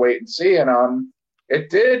 We'll have to wait and see. And it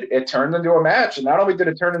did. It turned into a match. And not only did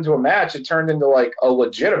it turn into a match, it turned into, like, a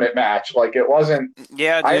legitimate match. Like, it wasn't...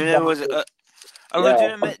 Yeah, dude, it was a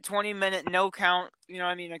legitimate 20-minute no count,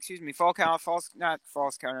 fall count, not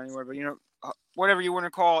false count anywhere, but, whatever you want to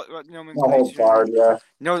call it. No holds barred, yeah.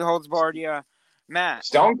 No holds barred, yeah. Matt.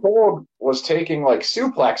 Stone Cold was taking, like,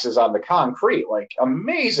 suplexes on the concrete. Like,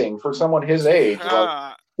 amazing for someone his age.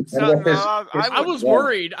 I was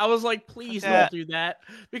worried. I was like, please don't do that.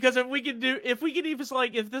 Because if we could even,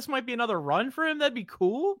 like, if this might be another run for him, that'd be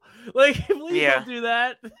cool. Like, please don't do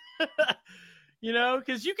that.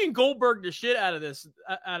 Because you can Goldberg the shit out of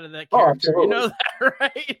that character. You know that,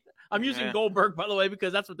 right? I'm using Goldberg, by the way,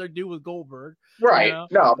 because that's what they do with Goldberg. Right.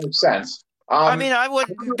 No, it makes sense. I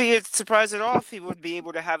wouldn't be surprised at all if he would be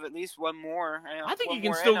able to have at least one more. I think he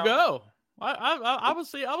can still go. I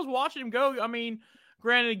was watching him go. I mean,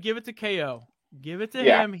 granted, give it to KO. Give it to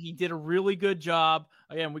him. He did a really good job.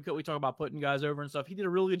 Again, we talk about putting guys over and stuff. He did a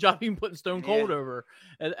really good job even putting Stone Cold over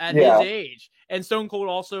at his age. And Stone Cold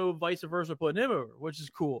also vice versa putting him over, which is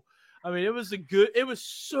cool. I mean, it was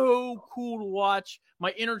so cool to watch. My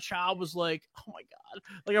inner child was like, oh my God.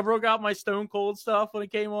 Like, I broke out my Stone Cold stuff when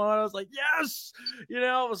it came on. I was like, yes.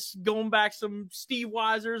 I was going back some Steve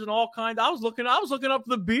Weisers and all kinds. I was looking up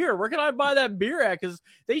the beer. Where can I buy that beer at? Because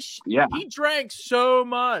he drank so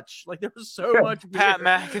much. Like, there was so much beer. Pat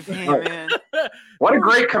McAfee, man. What a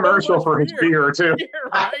great commercial for his beer, too.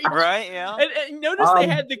 Right, yeah. And notice they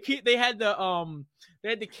had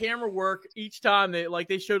the camera work each time.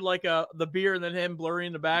 They showed like the beer and then him blurry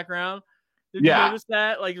in the background. Did you notice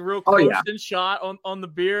that? Like real close in shot on the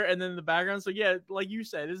beer and then the background. So yeah, like you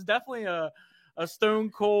said, it's definitely a Stone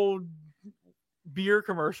Cold beer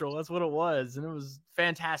commercial. That's what it was, and it was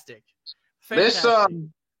fantastic. This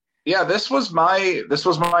was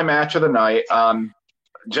my match of the night.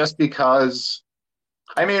 Just because,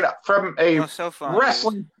 I mean, from a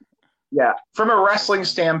wrestling, from a wrestling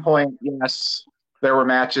standpoint, yes. There were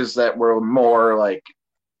matches that were more like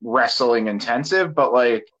wrestling intensive, but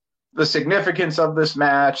like the significance of this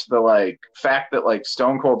match, the like fact that like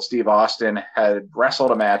Stone Cold Steve Austin had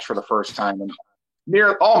wrestled a match for the first time in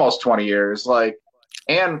almost 20 years, like,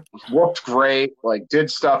 and looked great, like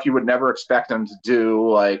did stuff you would never expect him to do,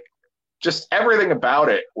 like just everything about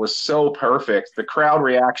it was so perfect. The crowd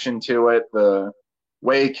reaction to it, the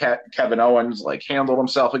way Kevin Owens like handled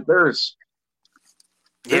himself, like there's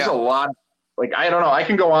a lot of, like, I don't know. I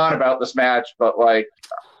can go on about this match, but like,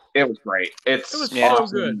 it was great. It was so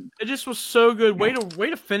good. It just was so good. Way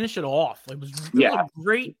to finish it off. It was a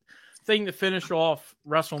great thing to finish off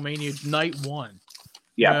WrestleMania night 1.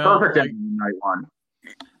 Yeah, perfect ending night 1.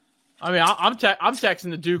 I mean, I'm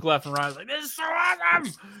texting the Duke left and right. I was like, "This is so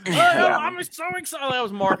awesome! I'm so excited." I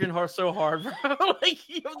was marking her so hard, bro. Like,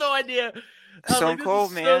 you have no idea. Stone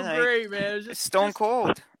Cold, man. So great, man. It was just Stone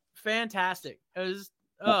Cold. Fantastic. It was.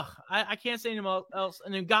 I can't say anything else,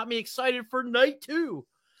 and it got me excited for night 2.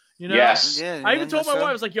 You know? Yes. Yeah, I even told my wife,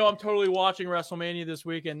 I was like, yo, I'm totally watching WrestleMania this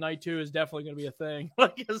week, and night 2 is definitely going to be a thing.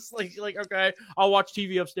 It's like, okay, I'll watch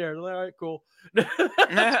TV upstairs. Like, all right, cool.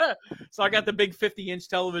 So I got the big 50-inch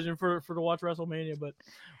television for to watch WrestleMania. But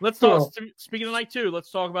let's talk, speaking of night 2,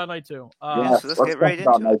 let's talk about night 2. Yes, let's get right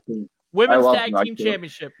into it. Women's Tag Team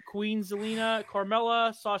Championship. Queen Zelina,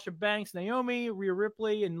 Carmella, Sasha Banks, Naomi, Rhea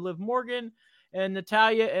Ripley, and Liv Morgan, and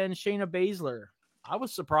Natalya and Shayna Baszler. I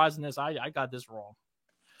was surprised in this. I got this wrong.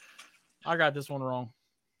 I got this one wrong.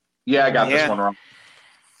 Yeah, I got this one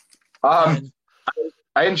wrong.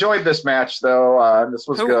 I enjoyed this match though. This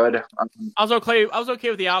was good. I was okay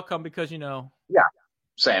with the outcome because Yeah,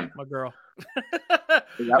 same. My girl.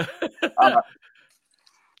 Yep.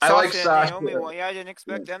 I like Sasha. Naomi. Well, yeah, I didn't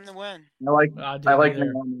expect them to win. I like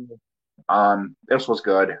Naomi. This was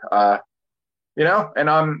good. I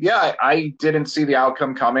didn't see the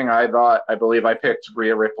outcome coming. I believe I picked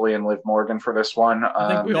Rhea Ripley and Liv Morgan for this one.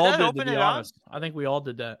 I think we all did, to be honest. I think we all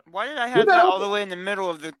did that. Why did I have that all the way in the middle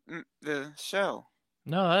of the show?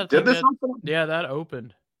 No, that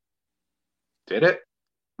opened. Did it?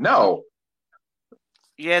 No.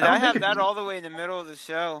 Yeah, I have that all the way in the middle of the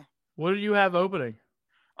show. What did you have opening?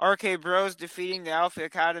 RK Bros defeating the Alpha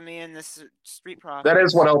Academy and the Street Profits. That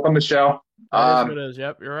is what opened the show. That is what it is.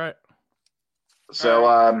 Yep, you're right.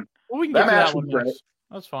 So, we can get to that one next.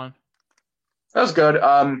 That's fine. That was good.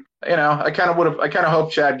 I kind of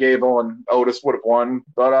hoped Chad Gable and Otis would have won,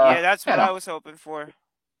 but that's what I was hoping for.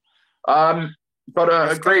 But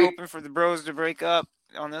a great hoping for the Bros to break up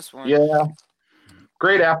on this one. Yeah,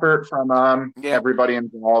 great effort from everybody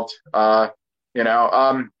involved. I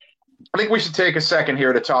think we should take a second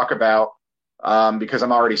here to talk about because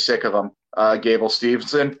I'm already sick of him. Gable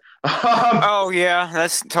Steveson.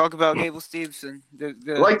 Let's talk about Gable Steveson.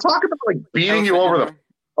 Talk about beating you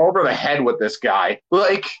over the head with this guy.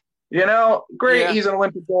 Great. Yeah. He's an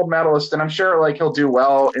Olympic gold medalist, and I'm sure he'll do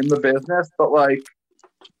well in the business. But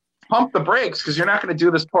pump the brakes because you're not going to do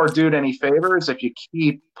this poor dude any favors if you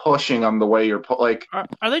keep pushing him the way you're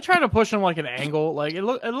Are they trying to push him an angle? It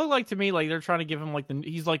looked like to me they're trying to give him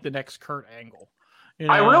he's the next Kurt Angle.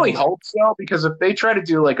 I really hope so because if they try to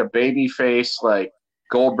do a baby face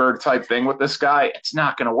Goldberg type thing with this guy, it's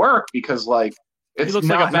not going to work because he looks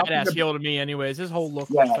like a badass heel to me. Anyways, his whole look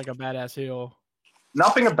looks like a badass heel.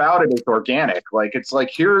 Nothing about it is organic. It's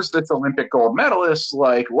here's this Olympic gold medalist,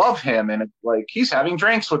 love him, and it's he's having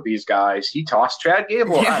drinks with these guys. He tossed Chad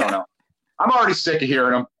Gable. Yeah. I don't know. I'm already sick of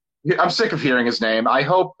hearing him. I'm sick of hearing his name. I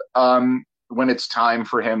hope when it's time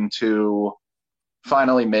for him to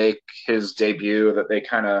finally make his debut that they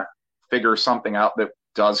kind of figure something out that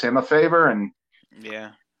does him a favor. And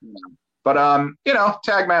but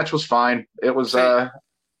tag match was fine. It was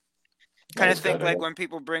kind of think when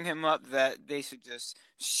people bring him up that they should just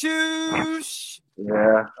shoosh.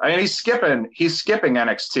 Yeah, I mean he's skipping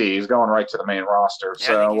NXT. He's going right to the main roster.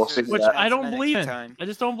 So we'll see. Which I don't believe in. I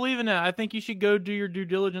just don't believe in that. I think you should go do your due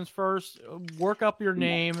diligence first, work up your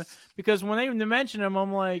name, because when they mention him,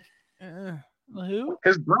 I'm like, who?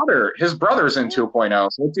 His brother's in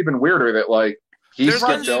 2.0, so it's even weirder that he's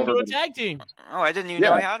skipped over a tag team. Oh, I didn't even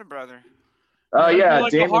know he had a brother. Damon,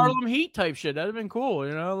 the Harlem Heat type shit. That'd have been cool,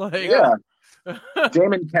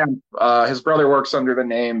 Damon Kemp, his brother works under the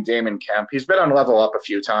name Damon Kemp. He's been on Level Up a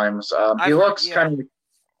few times. He looks kind of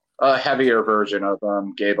a heavier version of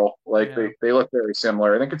Gable. They look very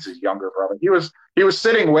similar. I think it's his younger brother. He was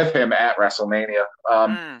sitting with him at WrestleMania.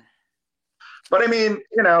 But I mean,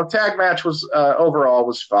 tag match was overall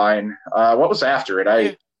was fine. What was after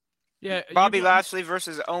it? Bobby Lashley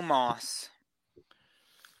versus Omos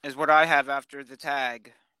is what I have after the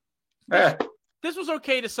tag. This was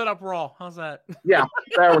okay to set up Raw. How's that? Yeah,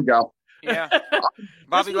 there we go. Yeah,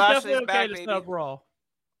 Bobby Lashley's okay back, baby. Set up Raw.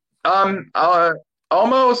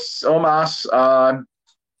 Omos,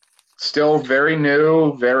 still very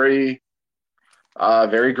new, very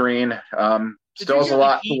green. Still has a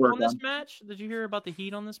lot to work on. This match? Did you hear about the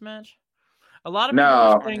heat on this match? A lot of people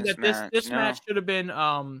are saying that this match should have been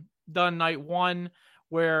done night 1,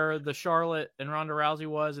 where the Charlotte and Ronda Rousey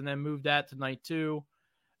was, and then moved that to night 2.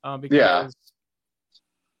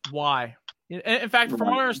 Why? In fact, from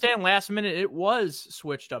what I understand, last minute it was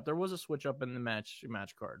switched up. There was a switch up in the match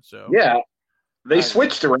card. So they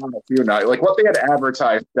switched around a few nights. What they had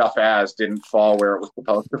advertised stuff as didn't fall where it was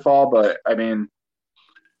supposed to fall. But I mean,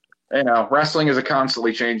 wrestling is a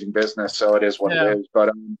constantly changing business, so it is what it is. But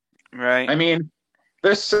right. I mean,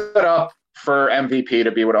 this set up for MVP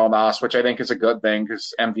to be with Omos, which I think is a good thing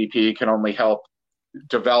because MVP can only help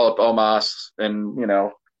develop Omos and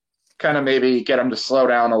kind of maybe get him to slow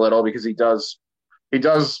down a little because he does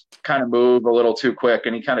kind of move a little too quick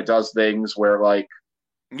and he kind of does things where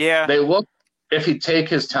Yeah. They look, if he'd take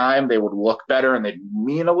his time, they would look better and they'd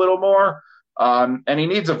mean a little more. And he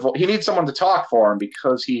needs someone to talk for him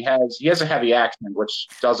because he has a heavy accent, which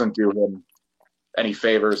doesn't do him any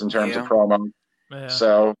favors in terms of promo. Yeah.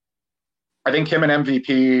 So I think him and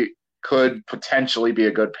MVP could potentially be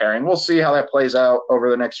a good pairing. We'll see how that plays out over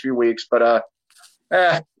the next few weeks, but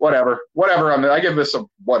whatever. I give this a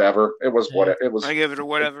whatever. It was what it was. I give it a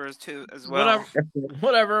whatever as well.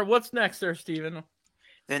 Whatever. What's next there, Steven?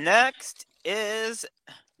 The next is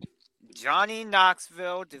Johnny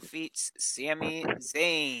Knoxville defeats Sami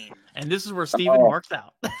Zayn. And this is where Steven marks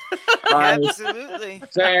out. Absolutely.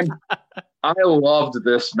 Same. I loved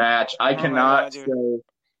this match. I cannot say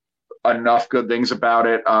enough good things about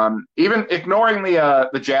it. Even ignoring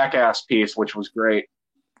the Jackass piece, which was great.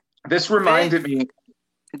 This reminded me.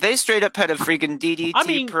 They straight up had a freaking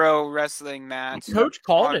DDT Pro Wrestling match. Coach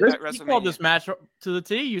called it. He called this match to the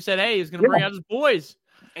T. You said, hey, he's going to bring out his boys.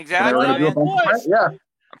 Exactly. Yeah.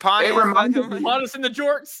 It reminded me. Us in the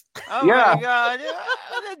jorts. Oh, my God.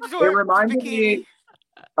 It reminded me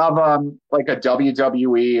of like a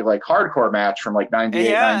WWE like hardcore match from like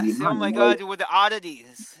 98, 99. Oh, my God, with the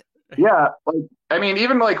oddities. Yeah, like I mean,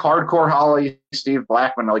 even like Hardcore Holly, Steve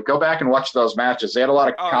Blackman, like go back and watch those matches. They had a lot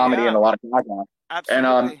of comedy and a lot of gaga.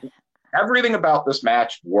 Absolutely. And everything about this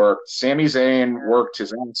match worked. Sami Zayn worked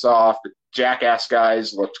his ass off. The Jackass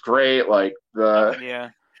guys looked great. Like I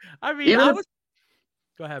mean,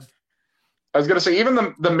 go ahead. I was gonna say even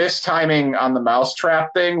the mistiming on the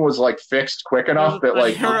mousetrap thing was like fixed quick enough that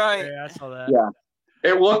like I saw that. Yeah,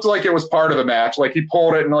 it looked like it was part of the match. Like he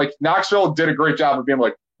pulled it and like Knoxville did a great job of being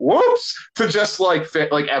like, whoops, to just like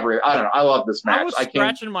fit like everything. I don't know. I love this match. I was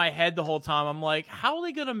scratching my head the whole time. I'm like, how are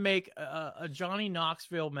they going to make a Johnny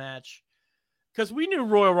Knoxville match? Because we knew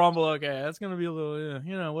Royal Rumble, okay, that's going to be a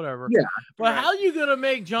little, whatever. Yeah. But how are you going to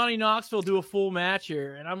make Johnny Knoxville do a full match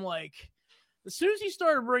here? And I'm like, as soon as he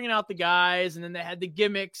started bringing out the guys and then they had the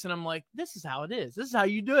gimmicks, and I'm like, this is how it is. This is how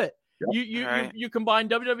you do it. Yep. You combine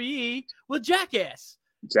WWE with Jackass.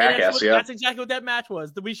 That's exactly what that match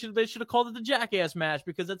was. They should have called it the Jackass match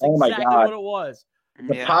because that's exactly what it was.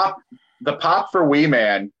 The pop for Wee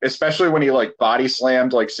Man, especially when he like body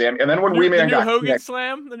slammed like Sam, and then when Wee Man got Hogan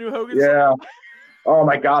slam, the new Hogan slam. Oh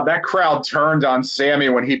my God, that crowd turned on Sammy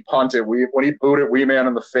when he punted. When he booted Wee Man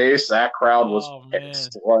in the face, that crowd was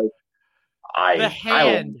pissed. Like the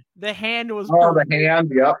hand was the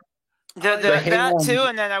hand, yep. That too,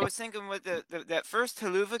 and then I was thinking with that first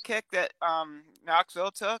haluva kick that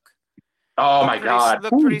Knoxville took. Oh my God,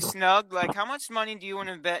 looked pretty snug. Like, how much money do you want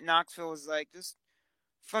to bet Knoxville was like, just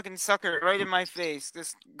fucking sucker right in my face?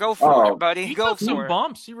 Just go for it, buddy. He go took some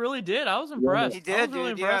bumps. He really did. I was impressed. He did. I was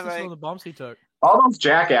really impressed with some of the bumps he took. All those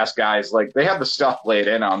Jackass guys, like they had the stuff laid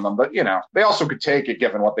in on them, but they also could take it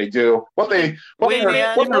given what they do, what they're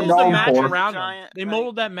known for. They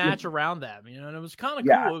molded that match around them, and it was kind of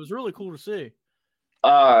cool. It was really cool to see.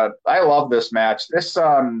 I love this match. This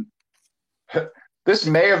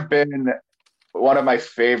may have been one of my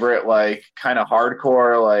favorite, like kind of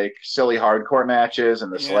hardcore, like silly hardcore matches,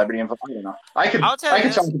 and the celebrity involved. I don't know. I could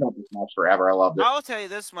talk about this match forever. I loved it. I'll tell you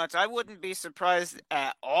this much: I wouldn't be surprised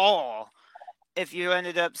at all if you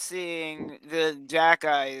ended up seeing the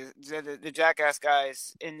Jackass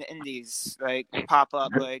guys in the Indies like pop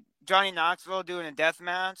up, like Johnny Knoxville doing a death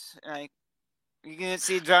match, like you can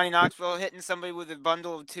see Johnny Knoxville hitting somebody with a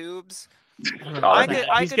bundle of tubes.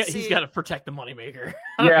 He's got to protect the moneymaker.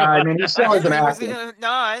 Yeah, I mean, he's still an actor.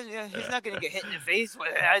 He's not going to get hit in the face with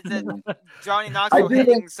it. I said Johnny Knoxville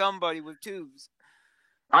hitting somebody with tubes.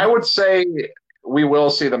 I would say we will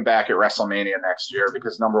see them back at WrestleMania next year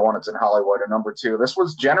because number one, it's in Hollywood, and number two, this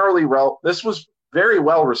was very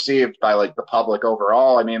well received by like the public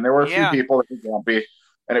overall. I mean, there were a few people that won't be,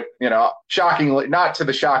 and it, shockingly, not to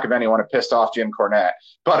the shock of anyone, it pissed off Jim Cornette,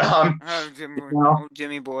 but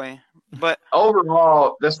Jimmy boy. But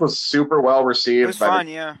overall, this was super well received. It was fun,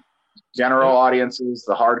 general audiences,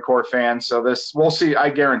 the hardcore fans. So we'll see. I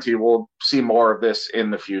guarantee we'll see more of this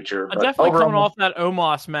in the future. But definitely coming off that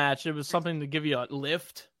Omos match, it was something to give you a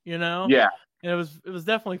lift, Yeah. And it was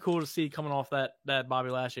definitely cool to see coming off that Bobby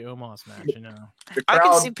Lashley Omos match, I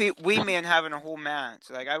can see Wee Man having a whole match.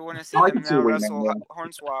 Like I want to see him now wrestle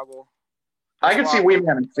Hornswoggle. I can see Wee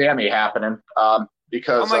Man and Sammy happening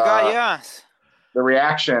because. Oh my God! Yes. The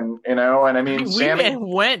reaction, and I mean, Sammy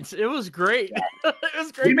went. It was great. It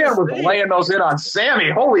was great. Man was laying those in on Sammy.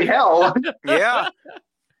 Holy hell! Yeah.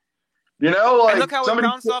 Like and look how it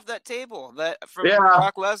bounced off that table from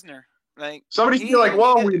Brock Lesnar. Like somebody feel like,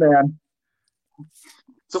 "Whoa, Wee Man."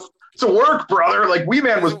 It's a work, brother. Like Wee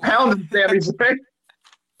Man was pounding Sammy's face.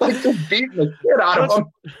 like just beating the shit out of him.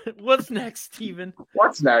 What's next, Steven?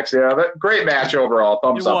 What's next? Yeah, great match overall.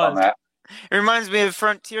 Thumbs up on that. It reminds me of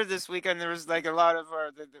Frontier this weekend. There was like a lot of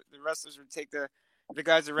the wrestlers would take the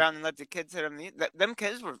guys around and let the kids hit them. Them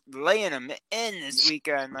kids were laying them in this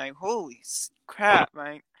weekend. Like, holy crap,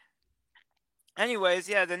 like. Anyways,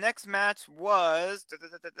 yeah, the next match was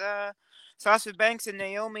Sasha Banks and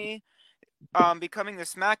Naomi becoming the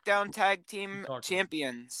SmackDown Tag Team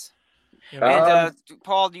Champions. And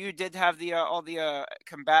Paul, you did have all the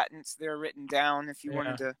combatants there written down if you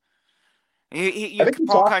wanted to.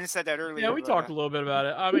 Paul kind of said that earlier. Yeah, we talked a little bit about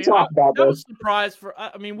it. I mean, I was surprised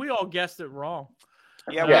we all guessed it wrong.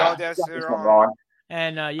 Yeah, we all guessed it wrong.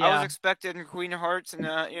 And I was expecting Queen of Hearts and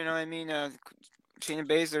Shayna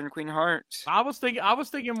Baszler and Queen of Hearts. I was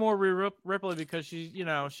thinking more Rhea Ripley because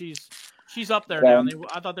she's up there now.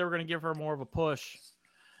 I thought they were going to give her more of a push.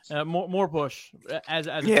 More push as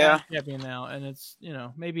a champion now, and it's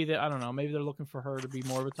maybe I don't know, maybe they're looking for her to be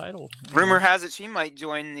more of a title. Rumor has it she might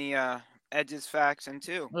join the Edge's faction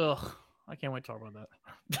too. Ugh, I can't wait to talk about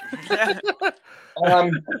that.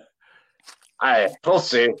 We'll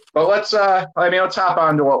see, but let's hop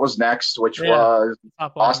on to what was next, which was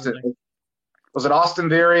Austin. Was it Austin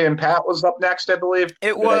Theory and Pat was up next? I believe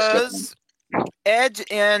it was. Edge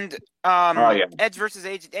and Edge versus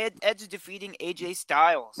Edge defeating AJ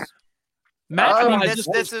Styles.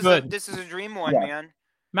 This is a dream one, man.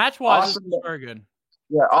 Match wise, awesome. Very good.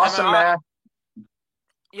 Yeah, awesome match.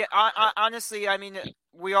 Yeah, honestly, I mean,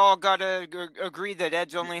 we all gotta agree that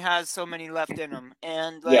Edge only has so many left in him,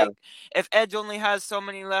 and if Edge only has so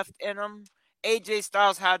many left in him, AJ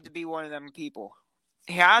Styles had to be one of them people.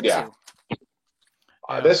 He had to.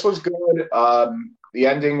 This was good. The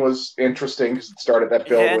ending was interesting because it started that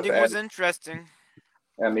build. The ending was interesting.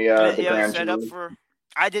 And the grand set up for.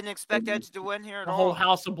 I didn't expect Edge to win here at all. The whole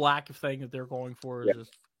House of Black thing that they're going for is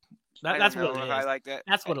just. That's what it is. I like that.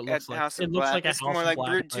 That's what it looks like. It looks like it's more like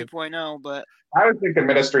Brood 2.0, but I was thinking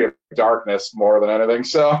Ministry of Darkness more than anything.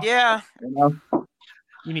 So yeah,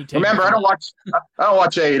 you need to remember. I don't watch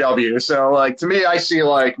AEW, so like to me, I see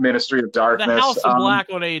like Ministry of Darkness. The House of Black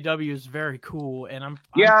on AEW is very cool, and I'm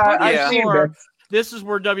I've seen this is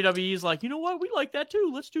where WWE is like, you know what, we like that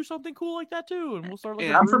too. Let's do something cool like that too, and we'll start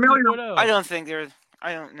looking. I'm familiar.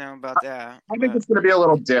 I don't know about that. I think it's going to be a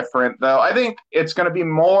little different, though. I think it's going to be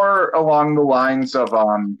more along the lines of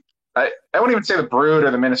I wouldn't even say the Brood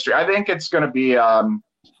or the Ministry. I think it's going to be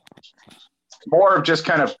more of just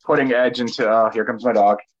kind of putting Edge into. Here comes my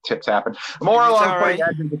dog. Tip tapping. More along putting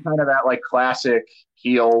Edge into kind of that like classic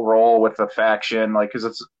heel role with the faction, like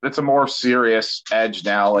because it's a more serious Edge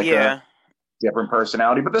now, like a different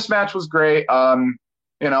personality. But this match was great. I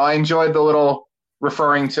enjoyed the little.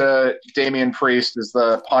 Referring to Damian Priest as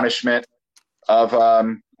the punishment of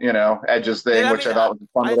Edge's thing, which I thought was a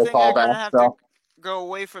fun little callback. So go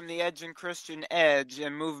away from the Edge and Christian Edge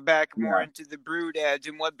and move back more into the Brood Edge.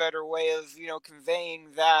 And what better way of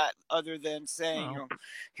conveying that other than saying,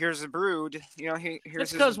 here's a Brood.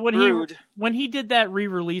 Here's because when he did that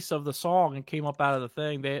re-release of the song and came up out of the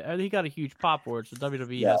thing, he got a huge pop for it. So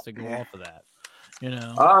WWE has to go off of that.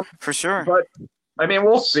 For sure. But I mean,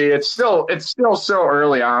 we'll see. It's still so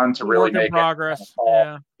early on to really make progress.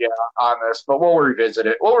 On this, but we'll revisit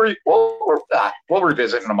it. We'll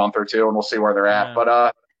revisit in a month or two, and we'll see where they're at. Yeah.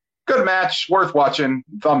 But good match, worth watching.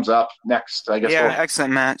 Thumbs up. Next, I guess. Yeah,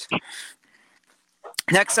 excellent match.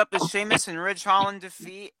 Next up is Sheamus and Ridge Holland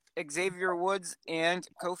defeat Xavier Woods and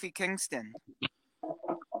Kofi Kingston.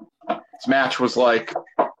 This match was like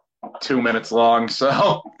 2 minutes long,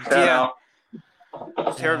 so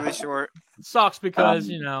terribly short. Sucks because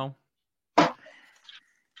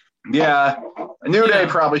Yeah, New Day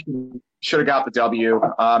probably should have got the W.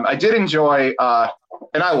 I did enjoy,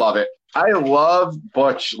 and I love it. I love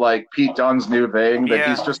Butch, like Pete Dunne's new thing that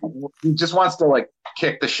he just wants to like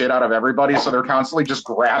kick the shit out of everybody, so they're constantly just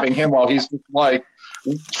grabbing him while he's just like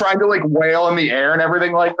trying to like wail in the air and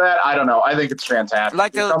everything like that. I don't know. I think it's fantastic.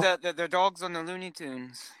 Like the dogs on the Looney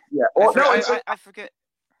Tunes. Yeah. Well, I forget.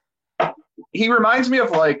 He reminds me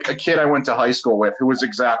of like a kid I went to high school with who was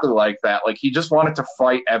exactly like that. Like he just wanted to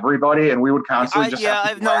fight everybody, and we would constantly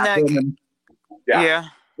I've known that. And,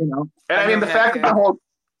 and I mean the fact that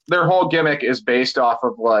their whole gimmick is based off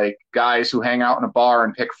of like guys who hang out in a bar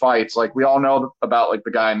and pick fights. Like we all know about like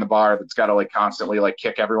the guy in the bar that's got to like constantly like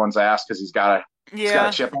kick everyone's ass because he's got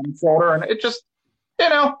a chip on his shoulder, and it just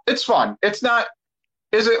it's fun. It's not.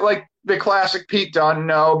 Is it like the classic Pete Dunne?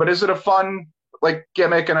 No, but is it a fun like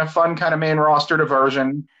gimmick and a fun kind of main roster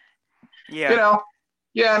diversion? Yeah.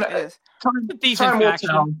 And a decent faction.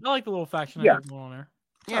 I like the little faction going on there.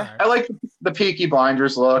 Yeah. Right. I like the Peaky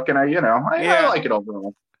Blinders look, and I like it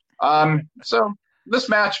overall. So this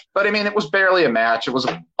match, but I mean, it was barely a match. It was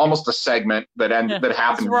almost a segment that happened.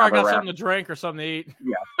 This is where I got something to drink or something to eat.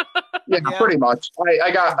 Yeah, pretty much.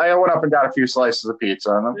 I went up and got a few slices of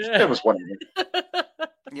pizza, and it was whatever.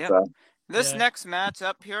 Yeah. So. This next match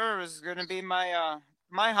up here is going to be my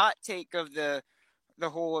my hot take of the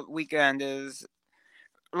whole weekend. Is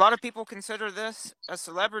a lot of people consider this a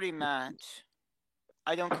celebrity match.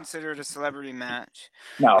 I don't consider it a celebrity match.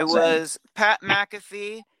 No, it was Pat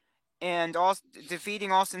McAfee and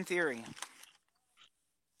defeating Austin Theory.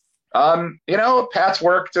 Pat's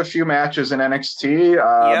worked a few matches in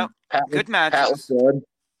NXT. Good matches. Pat was good.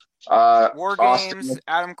 War Games,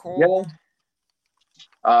 Adam Cole.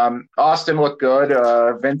 Yeah. Austin looked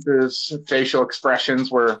good. Vince's facial expressions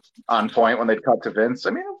were on point when they'd cut to Vince. I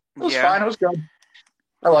mean, it was fine. It was good.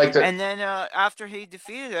 I liked it. And then after he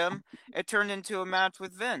defeated him, it turned into a match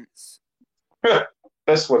with Vince.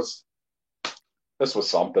 This was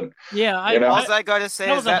something. Yeah, all I gotta say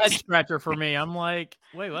that is was a head scratcher for me. I'm like,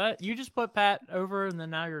 wait, what? You just put Pat over, and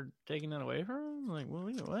then now you're taking it away from him? I'm like, well,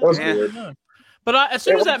 what? That was weird. But as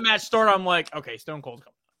soon as that match started, I'm like, okay, Stone Cold's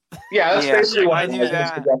coming. Yeah, that's basically what I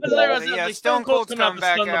knew. Stone Cold's coming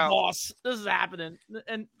back out. The boss. This is happening,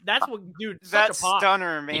 and that's what, dude. That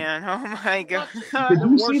stunner, man! Oh my god,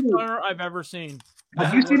 the worst stunner I've ever seen.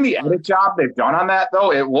 Have you seen the edit job they've done on that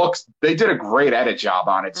though? They did a great edit job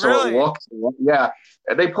on it. So really? It looks,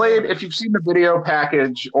 they played, if you've seen the video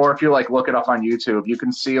package or if you look it up on YouTube, you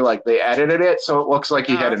can see they edited it. So it looks like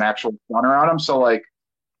he had an actual stunner on him. So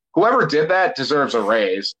whoever did that deserves a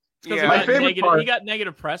raise. Yeah. My favorite part, he got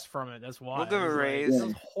negative press from it. That's why. We'll give a raise. It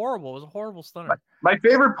was horrible. It was a horrible stunner. My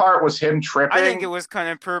favorite part was him tripping. I think it was kind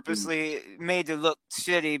of purposely made to look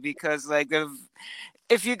shitty because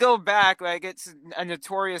if you go back, it's a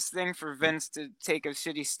notorious thing for Vince to take a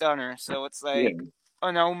shitty stunner. So it's an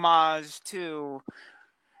homage to,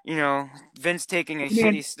 Vince taking a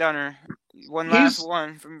shitty stunner. One last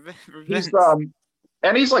one from Vince.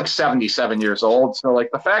 And he's 77 years old. So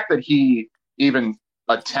the fact that he even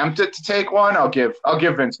attempted to take one, I'll give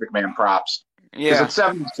Vince McMahon props. Yeah. Because at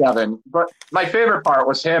 77. But my favorite part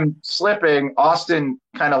was him slipping, Austin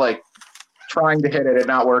kind of trying to hit it and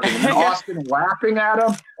not working. And Austin laughing at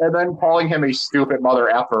him and then calling him a stupid mother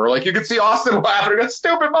effer. You could see Austin laughing, a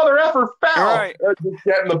stupid mother effer, foul. Right. Just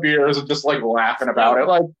getting the beers and just laughing about it.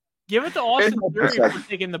 Give it to Austin Theory for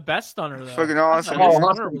taking the best stunner though. Fucking awesome. His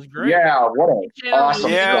stunner was great. Yeah, what an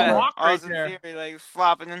awesome stunner. Austin Theory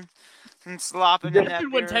flopping and slopping in that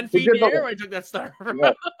dude went 10 feet in the air when he took that stunner.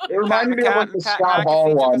 Yeah. It reminded me of the Scott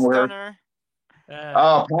Hall one where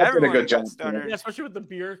Pat did a good job. Yeah, especially with the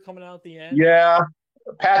beer coming out at the end. Yeah,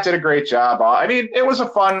 Pat did a great job. I mean, it was a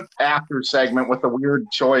fun after segment with the weird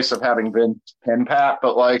choice of having Vince pin Pat,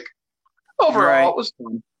 but overall it was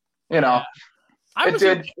fun.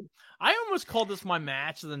 I almost called this my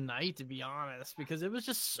match of the night, to be honest, because it was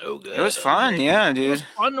just so good. It was fun, yeah, dude. It was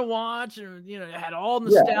fun to watch, and it had all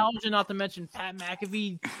nostalgia. Not to mention Pat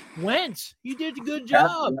McAfee went. He did a good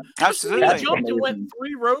job. Absolutely. He jumped and went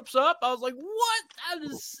 3 ropes up. I was like, "What? That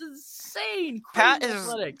is insane!" Pat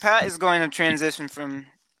is going to transition from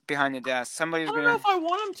behind the desk. I don't know if I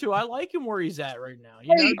want him to. I like him where he's at right now.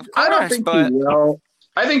 I don't think he will.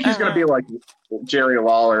 I think he's going to be like Jerry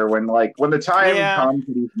Lawler when the time comes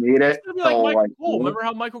and he's need it. Cole. Remember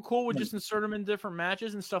how Michael Cole would just insert him in different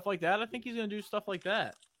matches and stuff like that? I think he's going to do stuff like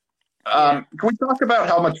that. Can we talk about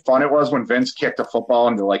how much fun it was when Vince kicked a football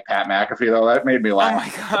into Pat McAfee though? That made me laugh.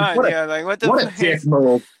 Oh my god! What a dick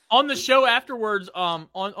move. On the show afterwards, on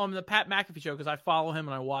the Pat McAfee show, because I follow him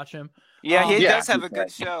and I watch him. Yeah, he does have a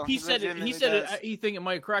good show. He said he think it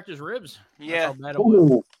might crack his ribs. Yeah.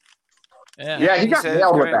 Yeah, he got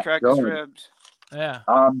nailed with that. Crack his ribs. Yeah.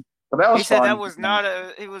 But that was he said fun. that was not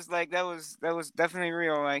a. It was that was definitely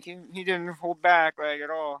real. He didn't hold back at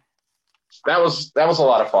all. That was a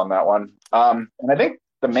lot of fun, that one. And I think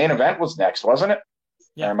the main event was next, wasn't it?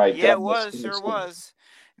 Yeah, it was. Sure was.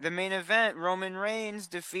 The main event: Roman Reigns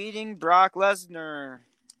defeating Brock Lesnar.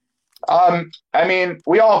 I mean,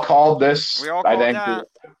 we all called this. I think.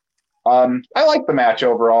 I like the match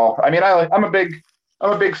overall. I mean, I'm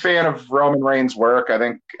a big fan of Roman Reigns' work. I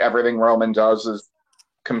think everything Roman does is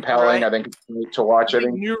compelling. Right. I think it's great to watch. I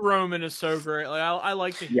think new Roman is so great. I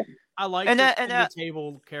like the. Yeah. I like the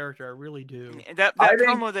table character. I really do. That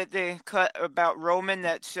promo that they cut about Roman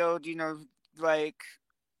that showed,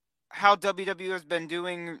 how WWE has been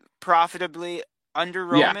doing profitably under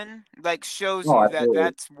Roman, shows you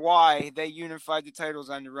that's why they unified the titles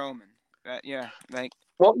under Roman. He's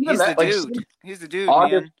the dude. He's the dude,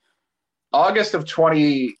 man. August of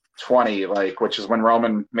 2020, which is when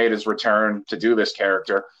Roman made his return to do this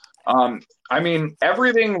character. I mean,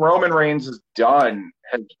 everything Roman Reigns has done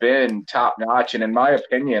has been top notch, and in my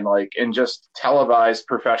opinion, like in just televised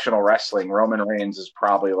professional wrestling, Roman Reigns is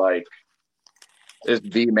probably is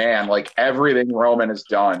the man. Like everything Roman has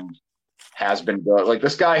done has been good. Like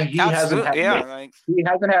this guy, he hasn't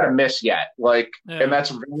had a miss yet. And that's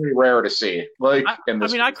very rare to see.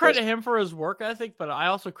 I credit him for his work ethic, but I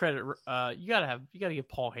also credit you gotta give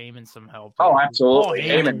Paul Heyman some help. Oh, absolutely. Paul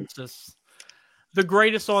Heyman is just the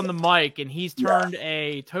greatest on the mic, and he's turned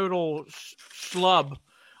a total schlub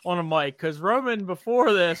on a mic because Roman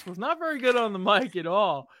before this was not very good on the mic at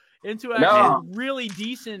all. Into actually really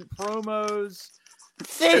decent promos.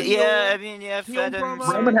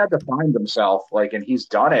 Roman had to find himself, and he's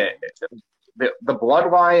done it. The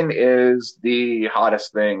bloodline is the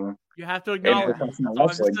hottest thing. You have to acknowledge.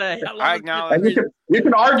 I acknowledge. You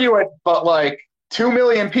can argue it, but 2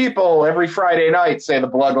 million people every Friday night say the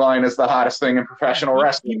bloodline is the hottest thing in professional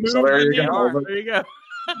wrestling. So there you go. There you go.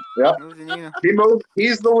 Yep. He moved.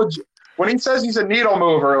 He's the legit. When he says he's a needle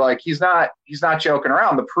mover, he's not joking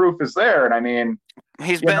around. The proof is there, and I mean.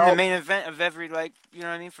 He's been the main event of every,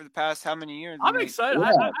 for the past how many years? I'm excited.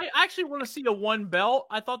 Yeah. I actually want to see a one belt.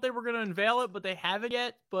 I thought they were going to unveil it, but they haven't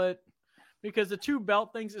yet. But because the 2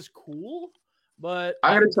 belt things is cool, but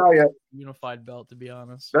I'm going to tell you, unified belt. To be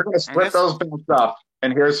honest, they're going to split those belts up,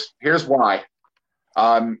 and here's why.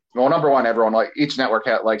 Well, number one, everyone each network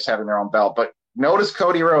likes having their own belt, but notice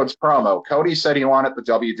Cody Rhodes' promo. Cody said he wanted the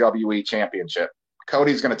WWE Championship.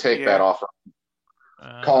 Cody's going to take that offer.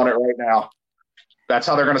 Calling it right now. That's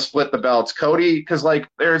how they're going to split the belts. Cody, because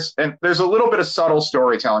there's a little bit of subtle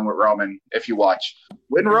storytelling with Roman if you watch.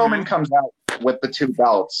 When Roman comes out with the 2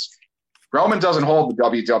 belts, Roman doesn't hold the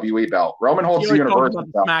WWE belt. Roman holds the Universal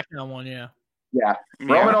belt. SmackDown one, yeah. Yeah.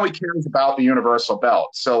 Roman only cares about the Universal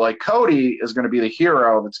belt. So Cody is going to be the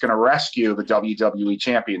hero that's going to rescue the WWE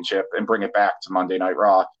Championship and bring it back to Monday Night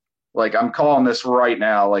Raw. I'm calling this right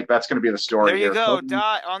now. That's going to be the story. There you go.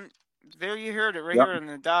 There you heard it here in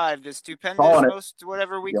the dive. The stupendous,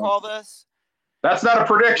 whatever we call this. That's not a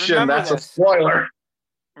prediction. That's a spoiler.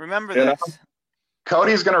 Remember this.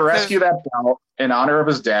 Cody's going to rescue that belt in honor of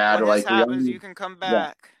his dad. When this happens, you can come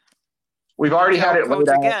back. Yeah. We've already had it laid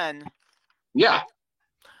out. Again. Yeah.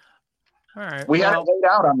 All right. We had it laid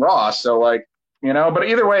out on Raw, so but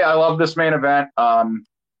either way, I love this main event.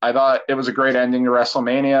 I thought it was a great ending to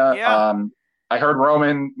WrestleMania. Yeah. I heard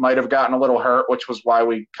Roman might have gotten a little hurt, which was why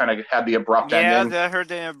we kind of had the abrupt ending. Yeah, I heard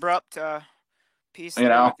the abrupt piece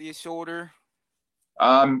with the shoulder.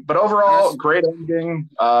 But overall, great ending.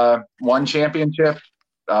 1 championship.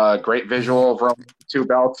 Great visual of Roman, 2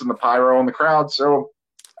 belts and the pyro in the crowd. So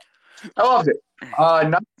I loved it.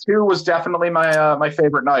 Night 2 was definitely my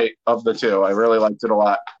favorite night of the 2. I really liked it a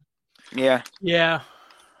lot. Yeah. Yeah,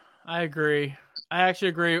 I agree. I actually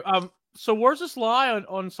agree. So where's this lie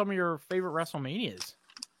on some of your favorite WrestleManias?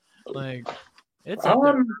 It's up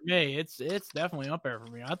there for me. It's definitely up there for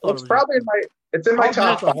me. I thought it's in my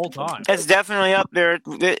top the whole time. It's definitely up there.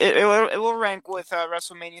 It will rank with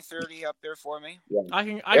WrestleMania 30 up there for me. Yeah.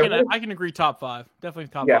 I can agree top 5. Definitely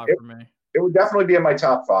top 5 for me. It would definitely be in my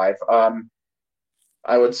top 5.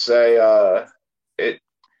 I would say it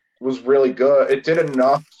was really good. It did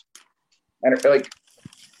enough, and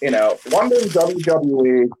one thing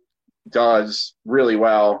WWE does really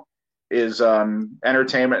well is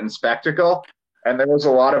entertainment and spectacle, and there was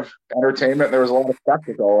a lot of entertainment. There was a lot of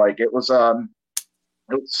spectacle. It was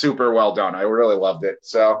super well done. I really loved it.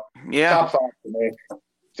 So top 5 for me,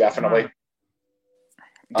 definitely.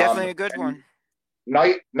 Definitely a good one.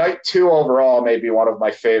 Night 2 overall may be one of my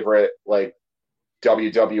favorite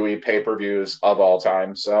WWE pay-per-views of all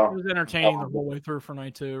time. So it was entertaining the whole way through for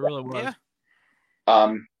night 2. It really was.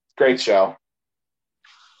 Yeah. Great show.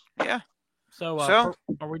 Yeah. So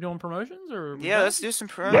are we doing promotions or? Yeah, let's do some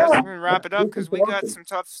promotions. Yeah. We're gonna wrap it up because we got some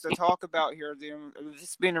stuff to talk about here.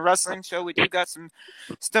 This being a wrestling show, we do got some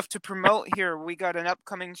stuff to promote here. We got an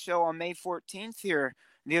upcoming show on May 14th here,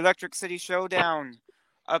 the Electric City Showdown,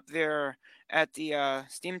 up there at the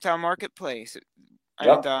Steamtown Marketplace.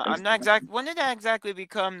 And I'm not exactly. When did that exactly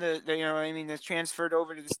become that's transferred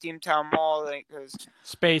over to the Steamtown Mall?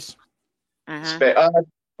 Space. Mm-hmm.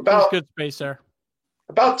 About good space there.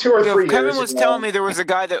 About 2 or 3 years. Kevin was telling me there was a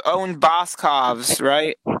guy that owned Boscov's,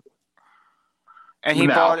 right? And he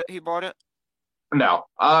bought it. He bought it. No,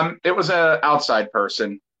 it was an outside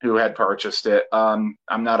person who had purchased it. I'm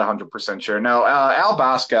not 100% sure. No, Al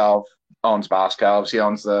Boscov owns Boscov's. He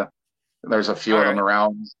owns there's a few of them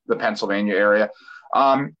around the Pennsylvania area.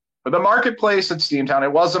 But the marketplace at Steamtown,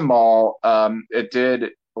 it was a mall. It did,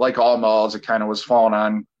 like all malls, it kind of was falling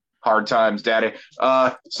on hard times, Daddy.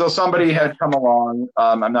 So somebody had come along.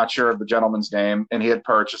 I'm not sure of the gentleman's name, and he had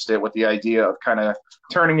purchased it with the idea of kind of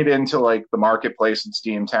turning it into like the marketplace in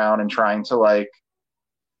Steamtown and trying to like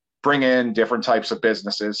bring in different types of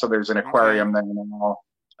businesses. So there's an aquarium there now.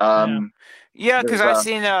 Yeah, because I've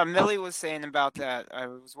seen Millie was saying about that. I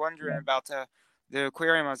was wondering about the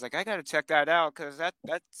aquarium. I was like, I got to check that out because that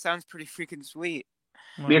sounds pretty freaking sweet.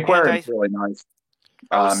 The aquarium's really nice.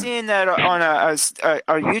 I was seeing that on a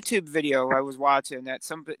YouTube video I was watching that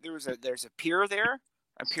there's a pier there,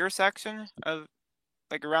 a pier section of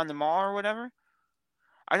like around the mall or whatever.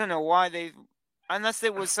 I don't know why unless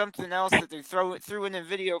it was something else that they threw in the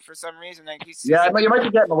video for some reason. Like you might be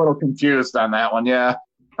getting a little confused on that one. Yeah,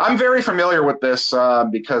 I'm very familiar with this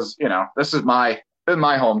because this is my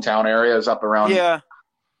hometown area is up around. Yeah.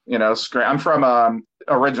 I'm from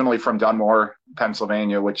originally from Dunmore,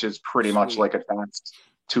 Pennsylvania, which is pretty much like attached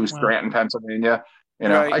to Scranton, Pennsylvania.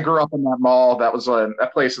 I grew up in that mall. That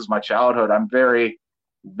place is my childhood. I'm very,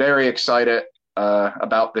 very excited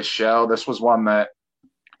about this show. This was one that,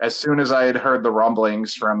 as soon as I had heard the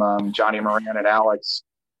rumblings from Johnny Moran and Alex,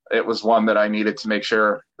 it was one that I needed to make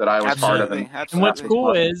sure that I was part of it. And what's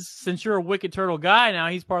cool is, since you're a Wicked Turtle guy now,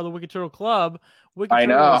 he's part of the Wicked Turtle Club. Wicked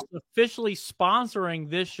Turtle is officially sponsoring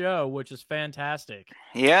this show, which is fantastic.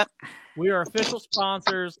 Yep. We are official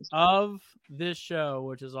sponsors of this show,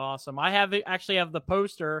 which is awesome. I actually have the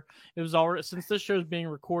poster. It was already, since this show is being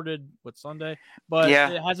recorded Sunday, but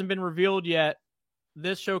it hasn't been revealed yet.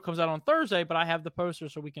 This show comes out on Thursday, but I have the poster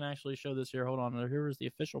so we can actually show this here. Hold on. Here is the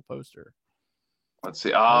official poster. Let's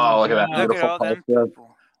see. Oh, look at that beautiful poster.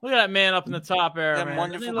 Look at that man up in the top there, man.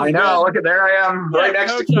 Wonderful. I know. Look at there I am, right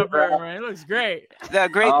next to you. Man. It looks great.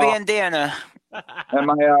 That great bandana. And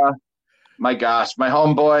my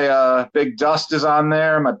homeboy Big Dust is on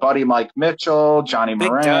there. My buddy Mike Mitchell, Johnny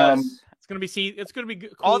Moran. It's gonna be cool.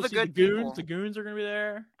 All the good goons. people. The goons are gonna be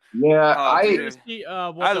there. Yeah,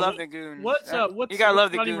 I love the goons. What's you gotta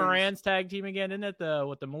love the Johnny goons. Moran's tag team again? Isn't it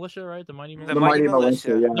the militia, right? The Mighty Militia. The Mighty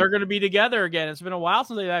Militia. Yeah. They're gonna be together again. It's been a while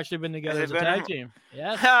since they've actually been together as a tag team.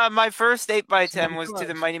 Yes. My first 8x10 was to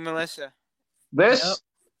the Mighty Militia. This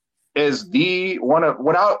is the one of,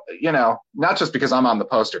 without, not just because I'm on the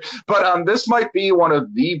poster, but this might be one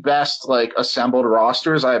of the best like assembled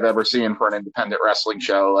rosters I've ever seen for an independent wrestling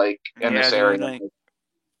show in this area.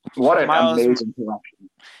 What an amazing collection.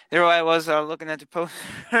 There I was looking at the poster.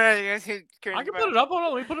 I can put it up. Hold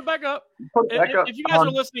on, let me put it back up. If you guys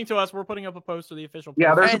are listening to us, we're putting up a poster, the official poster.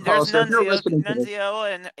 Yeah, there's a poster.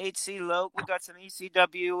 Nunzio and HC Loke. We got some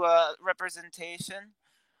ECW representation.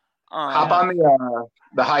 Hop on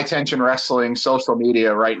the High Tension Wrestling social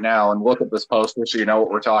media right now and look at this poster so you know what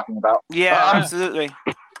we're talking about. Yeah, absolutely.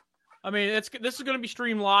 I mean, this is going to be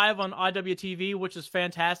streamed live on IWTV, which is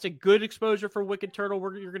fantastic. Good exposure for Wicked Turtle.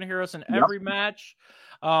 You're going to hear us in every match.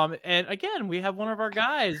 And again, we have one of our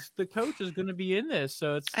guys. The coach is going to be in this,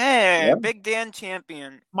 so it's Big Dan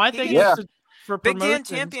Champion. My thing is for Big Dan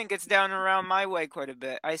Champion gets down around my way quite a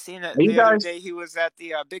bit. I seen it the other day. He was at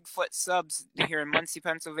the Bigfoot Subs here in Muncie,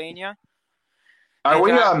 Pennsylvania. Are we?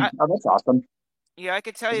 That's awesome. Yeah, I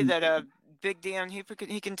could tell you that Big Dan.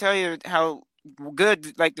 He can tell you how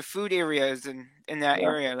good like the food area is in that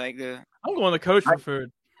area. Like I'm going to coach for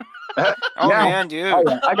food. Man, dude!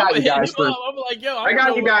 I got you guys for. I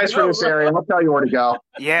got you guys for this area. I'll tell you where to go.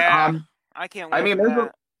 Yeah, I can't wait. I mean,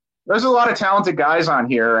 there's a lot of talented guys on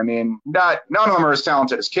here. I mean, none of them are as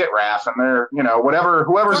talented as Kit Raff, and they're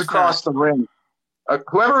whoever's across the ring.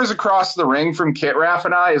 Whoever is across the ring from Kit Raff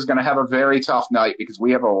and I is going to have a very tough night because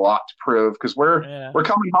we have a lot to prove because we're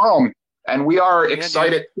coming home and we are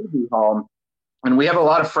excited to be home. And we have a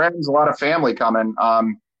lot of friends, a lot of family coming.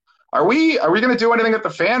 Are we going to do anything at the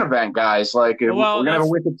fan event, guys? Like, we're going to have a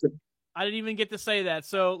Wicked. I didn't even get to say that.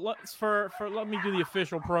 So let me do the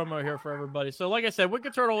official promo here for everybody. So like I said,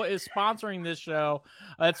 Wicked Turtle is sponsoring this show.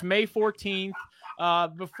 It's May 14th.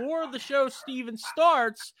 Before the show Steven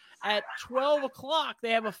starts at 12 o'clock,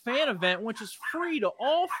 they have a fan event, which is free to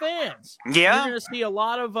all fans. Yeah. You're going to see a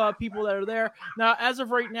lot of people that are there. Now, as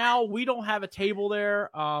of right now, we don't have a table there.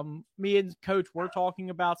 Me and Coach were talking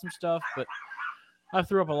about some stuff, but I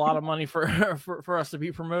threw up a lot of money for us to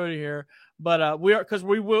be promoted here, but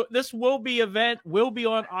this will be on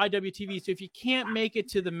IWTV. So if you can't make it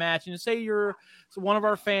to the match, and say you're one of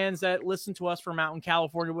our fans that listen to us from out in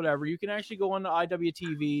California, whatever, you can actually go on to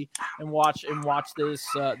IWTV and watch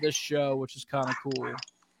this show, which is kind of cool.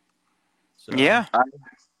 So, yeah,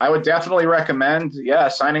 I would definitely recommend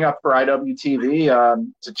signing up for IWTV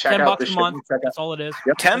to check out the show. That's all it is.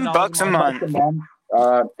 Yep. $10 a month.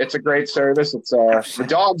 It's a great service. It's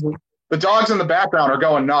the The dogs in the background are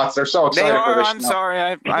going nuts. They're so excited for this. I'm sorry.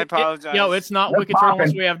 I apologize. It's not Wicked Turtle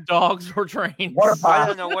unless we have dogs or trains. What a I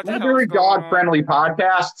don't know what the hell. We're a very dog-friendly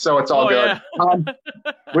podcast, so it's all good.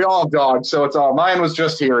 Yeah. We all have dogs, so it's all. Mine was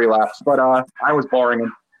just here. He left, but I was boring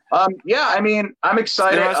him. I mean, I'm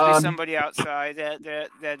excited. There must be somebody outside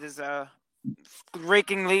that is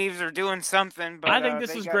raking leaves or doing something. But I think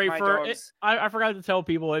this is great for. I forgot to tell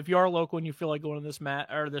people, if you are local and you feel like going to this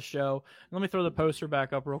this show, let me throw the poster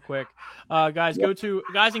back up real quick. Guys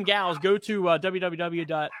and gals, go to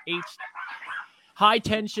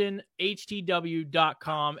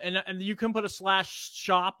www.hightencion.htw.com and you can put a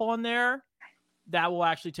 /shop on there. That will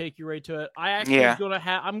actually take you right to it. I'm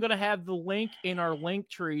gonna have the link in our link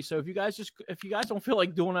tree. So if you guys don't feel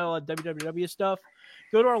like doing all that WWW stuff,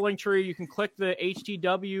 go to our link tree. You can click the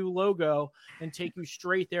HTW logo and take you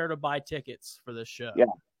straight there to buy tickets for this show. Yeah,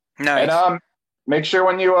 nice. And make sure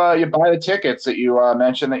when you buy the tickets that you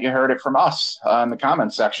mention that you heard it from us in the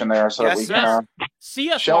comments section there, so that we can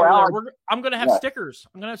see us. Show out. I'm gonna have stickers.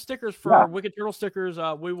 I'm gonna have stickers for Wicked Turtle stickers.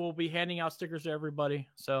 We will be handing out stickers to everybody.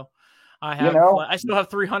 So. I still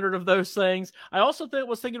have 300 of those things. I also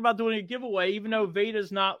was thinking about doing a giveaway, even though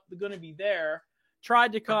Veda's not going to be there.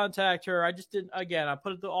 Tried to contact her. I just didn't. Again, I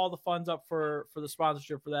put all the funds up for the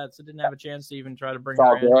sponsorship for that, so didn't have a chance to even try to bring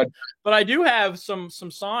her in. But I do have some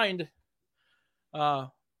signed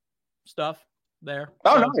stuff there.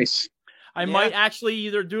 Oh, so nice. I might actually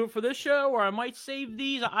either do it for this show or I might save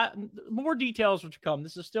these. More details which come.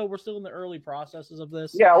 We're still in the early processes of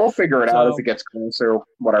this. Yeah, we'll figure it out as it gets closer.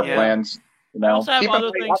 What our plans. I also have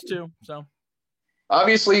other things too. So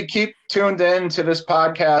obviously, keep tuned in to this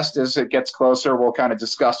podcast as it gets closer. We'll kind of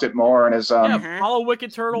discuss it more and as follow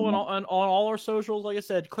Wicked Turtle on all our socials. Like I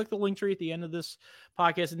said, click the link tree at the end of this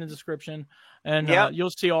podcast in the description. And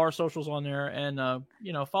you'll see all our socials on there, and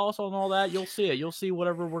follow us on all that. You'll see it. You'll see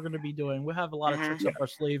whatever we're going to be doing. We'll have a lot of tricks up our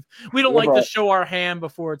sleeve. We don't like to show our hand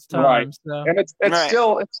before it's time. Right. So. And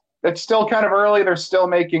it's still kind of early. They're still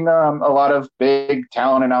making a lot of big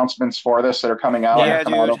talent announcements for this that are coming out. Yeah,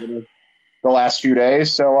 out over the last few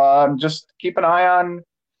days. So just keep an eye on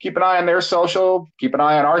their social. Keep an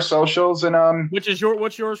eye on our socials. And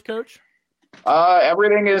what's yours, Coach?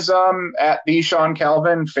 Everything is at the Sean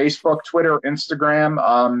Calvin, Facebook, Twitter, Instagram.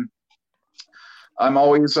 I'm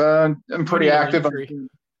always I'm pretty active. I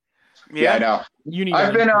know.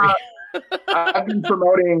 I've been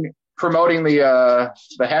promoting the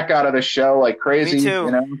heck out of the show like crazy. Me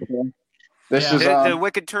too. This is the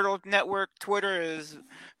Wicked Turtle Network Twitter has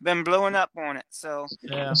been blowing up on it. So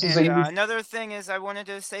another thing is I wanted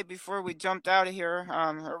to say before we jumped out of here,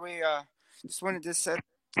 just wanted to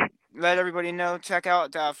let everybody know, check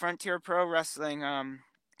out Frontier Pro Wrestling.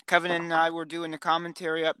 Kevin and I were doing the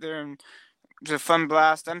commentary up there, and it was a fun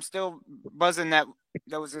blast. I'm still buzzing that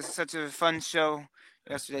was such a fun show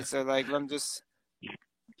yesterday. So, I'm just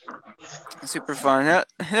super fun.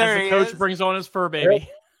 There the coach brings on his fur baby.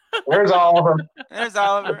 There's Oliver. There's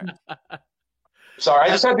Oliver. Sorry, I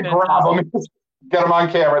just had to grab him. Get him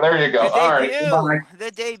on camera. There you go. All right.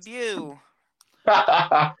 The debut.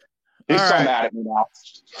 He's so mad at me now.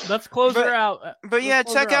 Let's close her out. But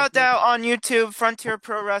check out that on YouTube, Frontier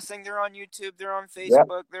Pro Wrestling. They're on YouTube. They're on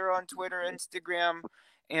Facebook. They're on Twitter, Instagram.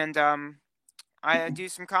 And I do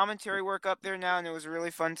some commentary work up there now, and it was a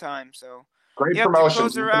really fun time. So great promotion.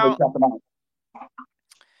 Close her out.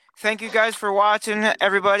 Thank you guys for watching,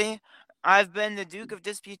 everybody. I've been the Duke of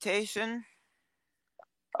Disputation.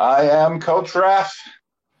 I am Coach Raff.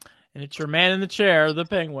 And it's your man in the chair, the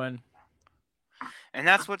Penguin. And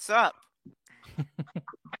that's what's up.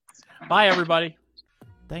 Bye, everybody.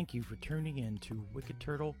 Thank you for tuning in to Wicked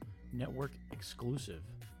Turtle Network exclusive.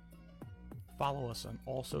 Follow us on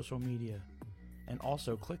all social media. And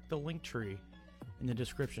also click the link tree in the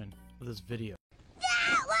description of this video.